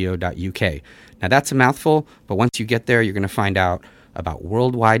gorilla-cannabis-seeds.co.uk. Now, that's a mouthful, but once you get there, you're going to find out about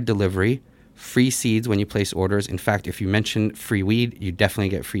worldwide delivery, free seeds when you place orders. In fact, if you mention free weed, you definitely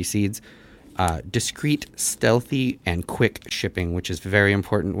get free seeds. Discreet, stealthy, and quick shipping, which is very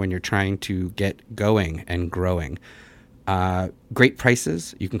important when you're trying to get going and growing. Great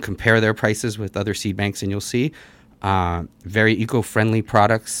prices. You can compare their prices with other seed banks and you'll see. Very eco-friendly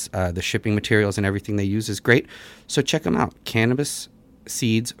products. The shipping materials and everything they use is great. So check them out. Cannabis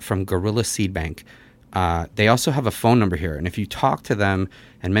seeds from Gorilla Seed Bank. They also have a phone number here. And if you talk to them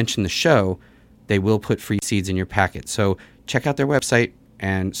and mention the show, they will put free seeds in your packet. So check out their website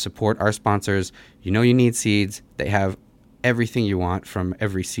and support our sponsors. You know you need seeds. They have everything you want from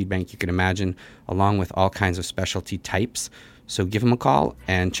every seed bank you can imagine, along with all kinds of specialty types. So give them a call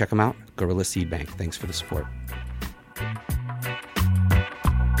and check them out. Gorilla Seed Bank. Thanks for the support.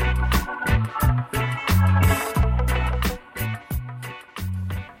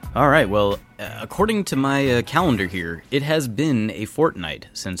 All right, well, according to my calendar here, it has been a fortnight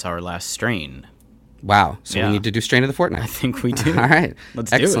since our last strain. Wow. So we need to do strain of the fortnight. I think we do. All right.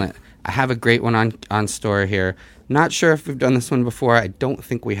 Let's do it. Excellent. I have a great one on store here. Not sure if we've done this one before. I don't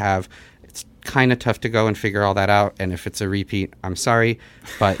think we have. It's kind of tough to go and figure all that out. And if it's a repeat, I'm sorry.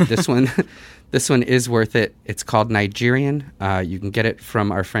 But this one is worth it. It's called Nigerian. You can get it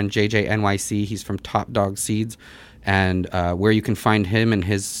from our friend JJ NYC. He's from Top Dog Seeds. And where you can find him and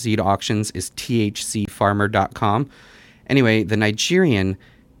his seed auctions is thcfarmer.com. Anyway, the Nigerian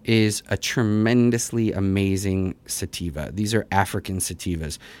is a tremendously amazing sativa. These are African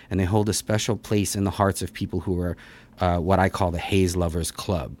sativas, and they hold a special place in the hearts of people who are what I call the haze lovers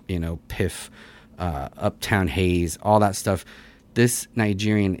club. You know, Piff, Uptown Haze, all that stuff. This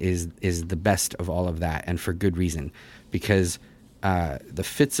Nigerian is the best of all of that, and for good reason, because the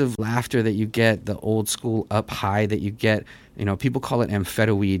fits of laughter that you get, the old school up high that you get, you know, people call it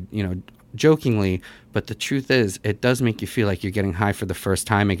amphetamine, you know, jokingly, but the truth is it does make you feel like you're getting high for the first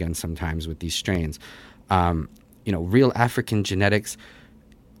time again sometimes with these strains. You know, real African genetics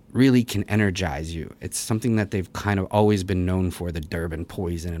really can energize you. It's something that they've kind of always been known for, the Durban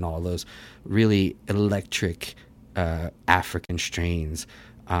poison and all those really electric African strains.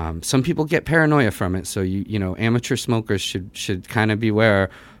 Some people get paranoia from it, so you know, amateur smokers should kind of beware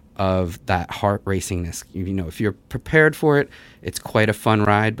of that heart racingness. You know, if you're prepared for it, it's quite a fun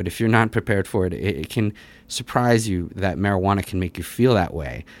ride. But if you're not prepared for it, it can surprise you that marijuana can make you feel that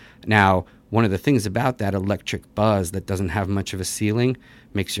way. Now, one of the things about that electric buzz that doesn't have much of a ceiling,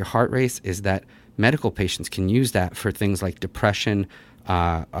 makes your heart race, is that medical patients can use that for things like depression.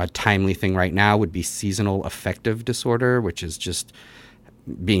 A timely thing right now would be seasonal affective disorder, which is just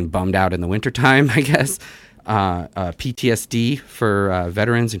being bummed out in the wintertime, I guess. PTSD for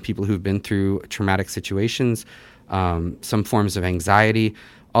veterans and people who've been through traumatic situations, some forms of anxiety.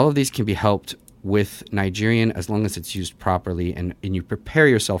 All of these can be helped with Nigerian as long as it's used properly and you prepare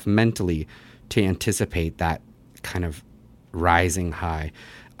yourself mentally to anticipate that kind of rising high.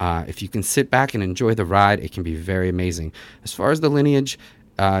 If you can sit back and enjoy the ride, it can be very amazing. As far as the lineage,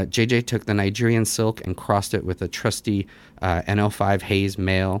 JJ took the Nigerian silk and crossed it with a trusty NL5 Haze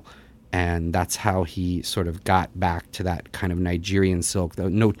male, and that's how he sort of got back to that kind of Nigerian silk, the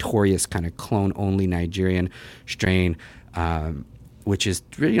notorious kind of clone-only Nigerian strain, which is,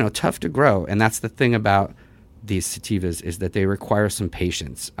 you know, tough to grow. And that's the thing about these sativas, is that they require some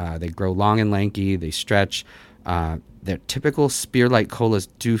patience. They grow long and lanky, they stretch. Their typical spear-like colas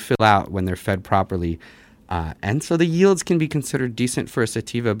do fill out when they're fed properly. And so the yields can be considered decent for a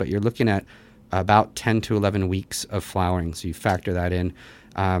sativa, but you're looking at about 10 to 11 weeks of flowering, so you factor that in.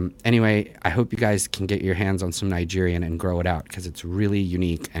 Anyway, I hope you guys can get your hands on some Nigerian and grow it out, because it's really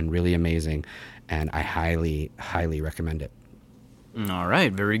unique and really amazing, and I highly, highly recommend it. All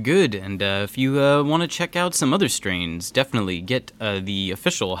right, very good. And if you want to check out some other strains, definitely get the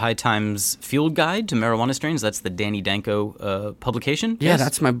official High Times Field Guide to Marijuana Strains. That's the Danny Danko publication. Yeah, yes?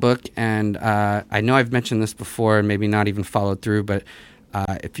 That's my book, and I know I've mentioned this before and maybe not even followed through, but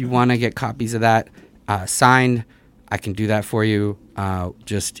if you want to get copies of that signed, I can do that for you.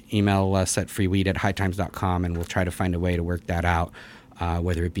 Just email us at freeweed@hightimes.com, and we'll try to find a way to work that out,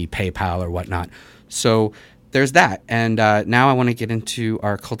 whether it be PayPal or whatnot. So there's that. And now I want to get into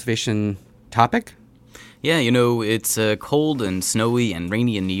our cultivation topic. Yeah, you know, it's cold and snowy and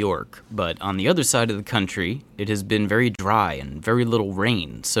rainy in New York, but on the other side of the country, it has been very dry and very little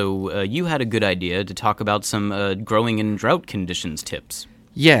rain. So you had a good idea to talk about some growing in drought conditions tips.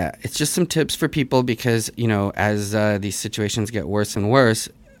 Yeah, it's just some tips for people because, you know, as these situations get worse and worse,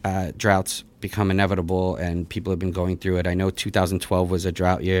 droughts become inevitable and people have been going through it. I know 2012 was a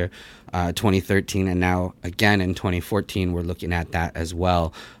drought year, 2013, and now again in 2014 we're looking at that as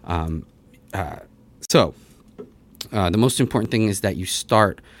well. So the most important thing is that you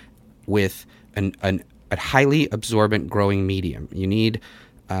start with a highly absorbent growing medium. You need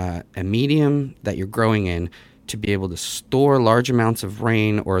a medium that you're growing in to be able to store large amounts of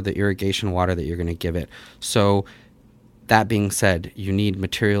rain or the irrigation water that you're going to give it. So that being said, you need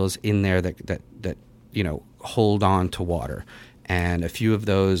materials in there that hold on to water. And a few of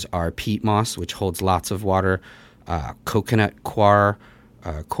those are peat moss, which holds lots of water, coconut coir,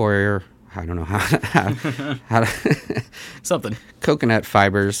 I don't know how to something. Coconut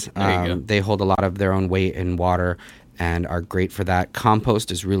fibers. There you go. They hold a lot of their own weight in water and are great for that. Compost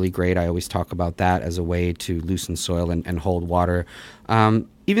is really great. I always talk about that as a way to loosen soil and hold water.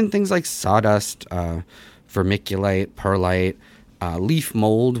 Even things like sawdust, vermiculite, perlite, leaf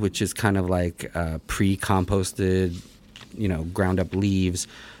mold, which is kind of like pre-composted, ground up leaves,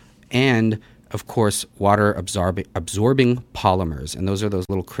 and of course water absorbing polymers. And those are those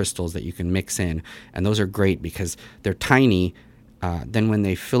little crystals that you can mix in, and those are great because they're tiny. Then when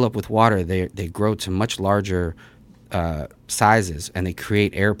they fill up with water, they grow to much larger sizes, and they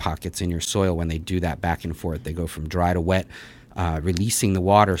create air pockets in your soil when they do that back and forth. They go from dry to wet, releasing the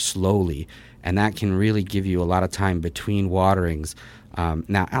water slowly, and that can really give you a lot of time between waterings.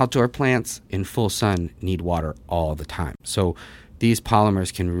 Now, outdoor plants in full sun need water all the time. So these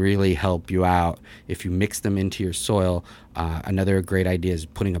polymers can really help you out if you mix them into your soil. Another great idea is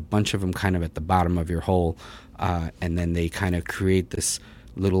putting a bunch of them kind of at the bottom of your hole, and then they kind of create this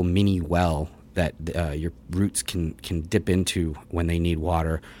little mini well that your roots can dip into when they need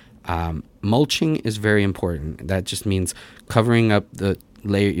water. Mulching is very important. That just means covering up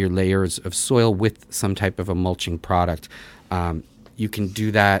your layers of soil with some type of a mulching product. You can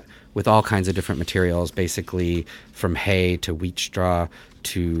do that with all kinds of different materials, basically from hay to wheat straw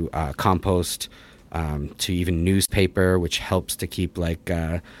to compost to even newspaper, which helps to keep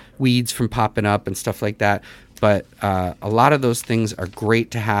weeds from popping up and stuff like that. But a lot of those things are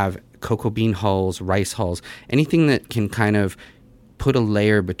great to have. Cocoa bean hulls, rice hulls, anything that can kind of put a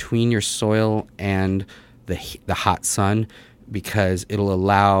layer between your soil and the hot sun, because it'll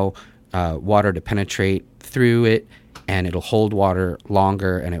allow water to penetrate through it, and it'll hold water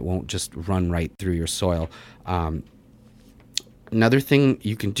longer, and it won't just run right through your soil. Another thing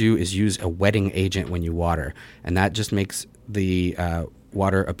you can do is use a wetting agent when you water, and that just makes the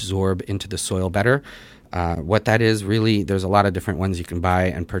water absorb into the soil better. What that is, really, there's a lot of different ones you can buy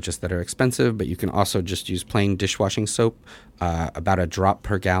and purchase that are expensive, but you can also just use plain dishwashing soap, about a drop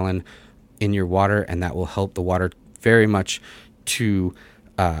per gallon in your water, and that will help the water very much to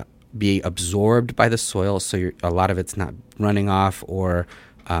be absorbed by the soil, so a lot of it's not running off or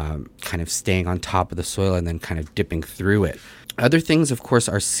kind of staying on top of the soil and then kind of dipping through it. Other things, of course,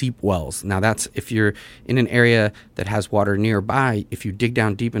 are seep wells. Now, that's if you're in an area that has water nearby. If you dig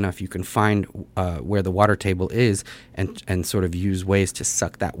down deep enough, you can find where the water table is and sort of use ways to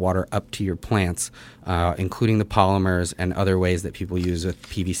suck that water up to your plants, including the polymers and other ways that people use with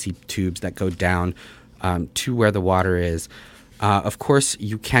PVC tubes that go down to where the water is. Of course,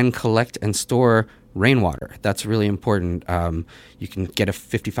 you can collect and store rainwater. That's really important. You can get a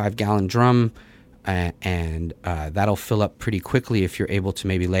 55-gallon drum, and that'll fill up pretty quickly if you're able to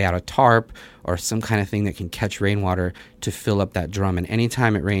maybe lay out a tarp or some kind of thing that can catch rainwater to fill up that drum. And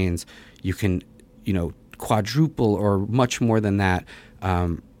anytime it rains, you can, quadruple or much more than that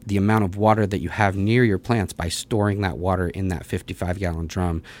the amount of water that you have near your plants by storing that water in that 55-gallon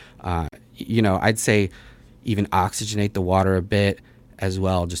drum. I'd say even oxygenate the water a bit as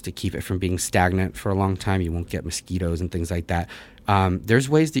well, just to keep it from being stagnant for a long time. You won't get mosquitoes and things like that. There's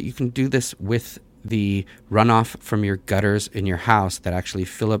ways that you can do this with the runoff from your gutters in your house that actually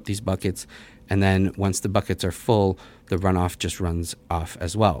fill up these buckets, and then once the buckets are full, the runoff just runs off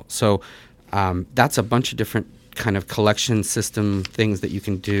as well. So that's a bunch of different kind of collection system things that you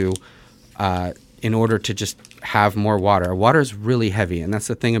can do in order to just have more water. Water is really heavy, and that's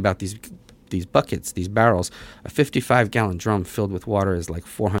the thing about these buckets, these barrels. A 55-gallon drum filled with water is like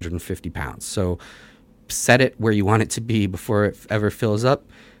 450 pounds. So set it where you want it to be before it ever fills up,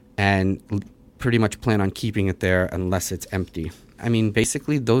 and pretty much plan on keeping it there unless it's empty. I mean,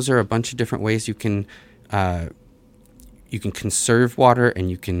 basically, those are a bunch of different ways you can conserve water, and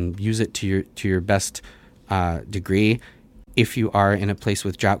you can use it to your best degree if you are in a place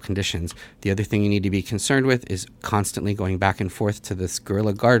with drought conditions. The other thing you need to be concerned with is constantly going back and forth to this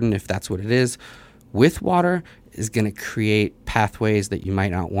guerrilla garden, if that's what it is, with water, is going to create pathways that you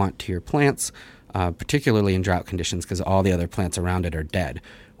might not want to your plants, particularly in drought conditions, because all the other plants around it are dead,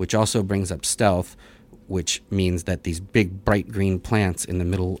 which also brings up stealth, which means that these big bright green plants in the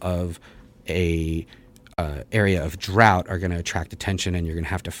middle of a area of drought are going to attract attention, and you're going to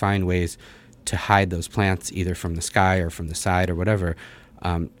have to find ways to hide those plants either from the sky or from the side or whatever.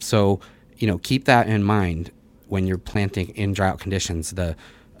 So keep that in mind when you're planting in drought conditions. The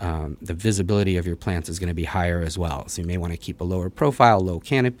the visibility of your plants is going to be higher as well. So you may want to keep a lower profile, low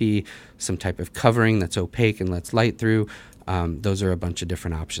canopy, some type of covering that's opaque and lets light through. Those are a bunch of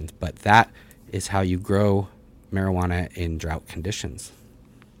different options. But that is how you grow marijuana in drought conditions.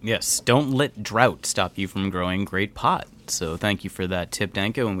 Yes, don't let drought stop you from growing great pot. So thank you for that tip,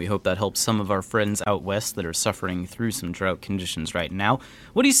 Danko, and we hope that helps some of our friends out west that are suffering through some drought conditions right now.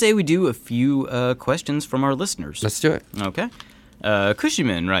 What do you say we do a few questions from our listeners? Let's do it. Okay.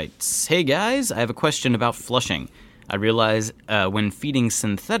 Cushyman writes, "Hey guys, I have a question about flushing. I realize when feeding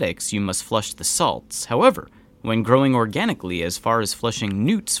synthetics, you must flush the salts. However, when growing organically, as far as flushing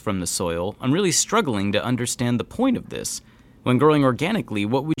newts from the soil, I'm really struggling to understand the point of this. When growing organically,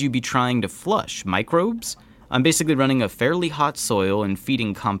 what would you be trying to flush? Microbes? I'm basically running a fairly hot soil and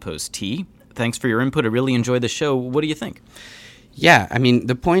feeding compost tea. Thanks for your input. I really enjoy the show. What do you think?" Yeah, I mean,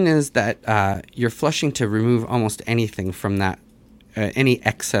 the point is that you're flushing to remove almost anything from that, any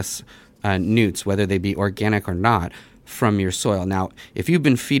excess newts, whether they be organic or not, from your soil. Now, if you've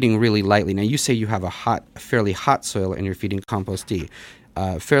been feeding really lightly, now you say you have a fairly hot soil and you're feeding compost tea.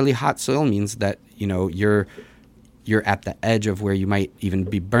 Fairly hot soil means that, you're at the edge of where you might even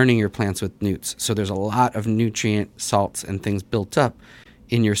be burning your plants with newts. So there's a lot of nutrient salts and things built up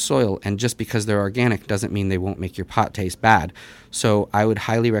in your soil, and just because they're organic doesn't mean they won't make your pot taste bad. So I would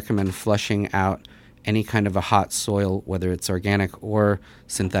highly recommend flushing out any kind of a hot soil, whether it's organic or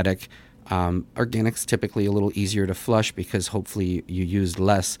synthetic. Organic's typically a little easier to flush because hopefully you use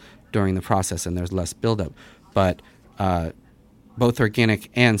less during the process and there's less buildup. But both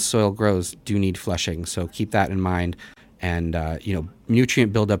organic and soil grows do need flushing, so keep that in mind. And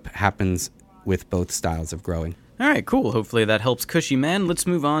nutrient buildup happens with both styles of growing. All right, cool. Hopefully that helps Cushy Man. Let's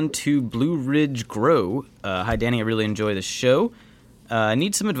move on to Blue Ridge Grow. Hi, Danny. I really enjoy the show. I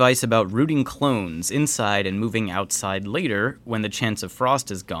need some advice about rooting clones inside and moving outside later when the chance of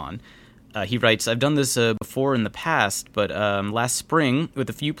frost is gone. He writes, "I've done this before in the past, but last spring with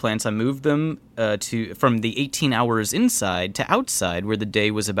a few plants, I moved them from the 18 hours inside to outside where the day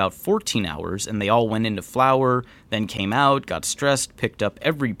was about 14 hours, and they all went into flower, then came out, got stressed, picked up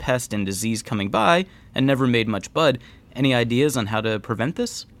every pest and disease coming by, and never made much bud. Any ideas on how to prevent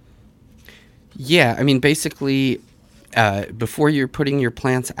this?" Yeah, I mean, basically, before you're putting your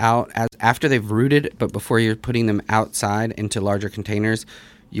plants out, after they've rooted, but before you're putting them outside into larger containers,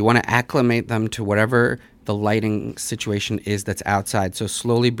 you want to acclimate them to whatever the lighting situation is that's outside. So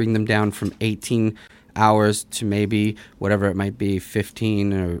slowly bring them down from 18 hours to maybe whatever it might be,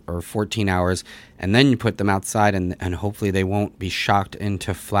 15 or 14 hours. And then you put them outside, and hopefully they won't be shocked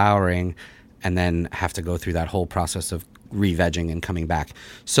into flowering and then have to go through that whole process of re-vegging and coming back.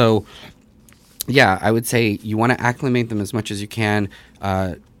 So yeah, I would say you want to acclimate them as much as you can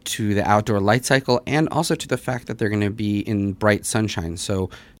to the outdoor light cycle, and also to the fact that they're going to be in bright sunshine.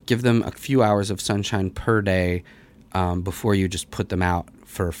 So give them a few hours of sunshine per day before you just put them out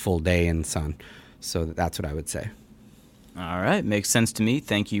for a full day in sun. So that's what I would say. All right, makes sense to me.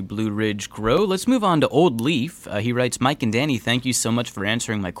 Thank you, Blue Ridge Grow. Let's move on to Old Leaf. He writes, "Mike and Danny, thank you so much for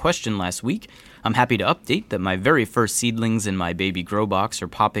answering my question last week. I'm happy to update that my very first seedlings in my baby grow box are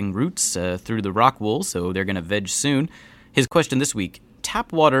popping roots through the rock wool, so they're going to veg soon." His question this week: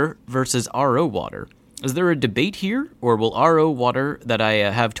 tap water versus RO water. Is there a debate here, or will RO water that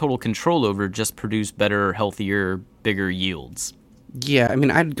I have total control over just produce better, healthier, bigger yields? Yeah, I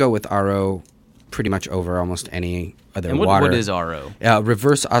mean, I'd go with RO pretty much over almost any other and water. What is RO?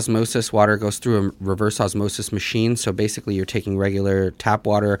 Reverse osmosis water goes through a reverse osmosis machine. So basically you're taking regular tap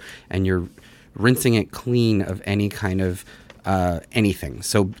water and you're rinsing it clean of any kind of anything.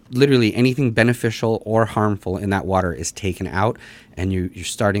 So literally anything beneficial or harmful in that water is taken out, and you're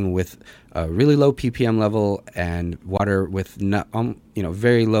starting with a really low ppm level and water with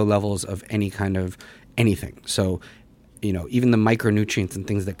very low levels of any kind of anything. So even the micronutrients and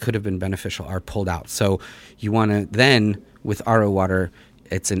things that could have been beneficial are pulled out. So you want to then, with RO water,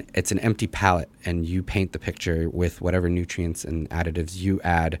 it's an empty palette, and you paint the picture with whatever nutrients and additives you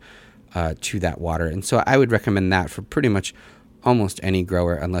add to that water. And so I would recommend that for pretty much almost any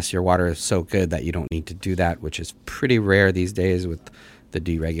grower, unless your water is so good that you don't need to do that, which is pretty rare these days with the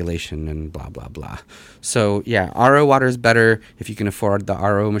deregulation and blah, blah, blah. So yeah, RO water is better if you can afford the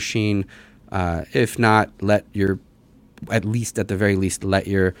RO machine. If not, at the very least, let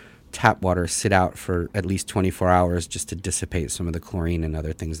your tap water sit out for at least 24 hours just to dissipate some of the chlorine and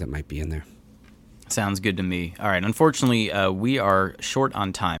other things that might be in there. Sounds good to me. All right, unfortunately, we are short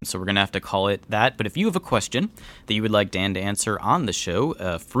on time, so we're going to have to call it that. But if you have a question that you would like Dan to answer on the show,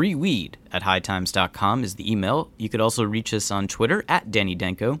 freeweed@hightimes.com is the email. You could also reach us on Twitter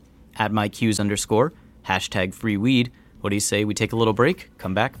 @DannyDenko, @MikeHughes_, #freeweed. What do you say we take a little break,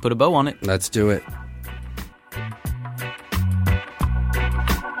 come back, put a bow on it? Let's do it.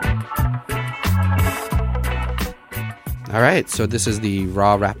 All right, so this is the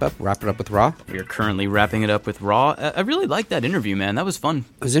Raw wrap-up. Wrap it up with Raw. We are currently wrapping it up with Raw. I really liked that interview, man. That was fun.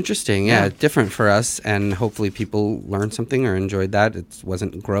 It was interesting, yeah. Different for us, and hopefully people learned something or enjoyed that. It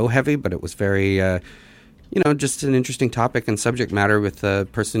wasn't grow-heavy, but it was very, just an interesting topic and subject matter with a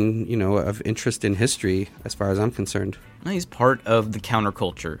person, of interest in history, as far as I'm concerned. He's part of the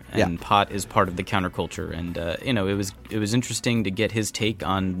counterculture, and Pot is part of the counterculture, and it was interesting to get his take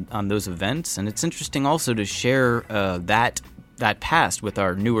on those events, and it's interesting also to share that past with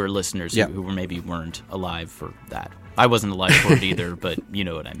our newer listeners who maybe weren't alive for that. I wasn't alive for it either, but you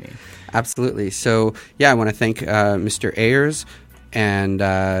know what I mean. Absolutely. So I want to thank Mr. Ayers. And,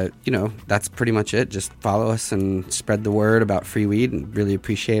 that's pretty much it. Just follow us and spread the word about free weed, and really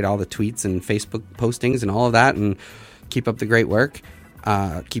appreciate all the tweets and Facebook postings and all of that. And keep up the great work.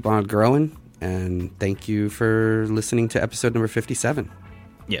 Keep on growing. And thank you for listening to episode number 57.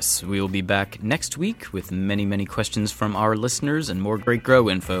 Yes, we will be back next week with many, many questions from our listeners and more great grow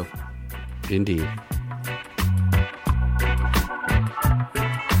info. Indeed.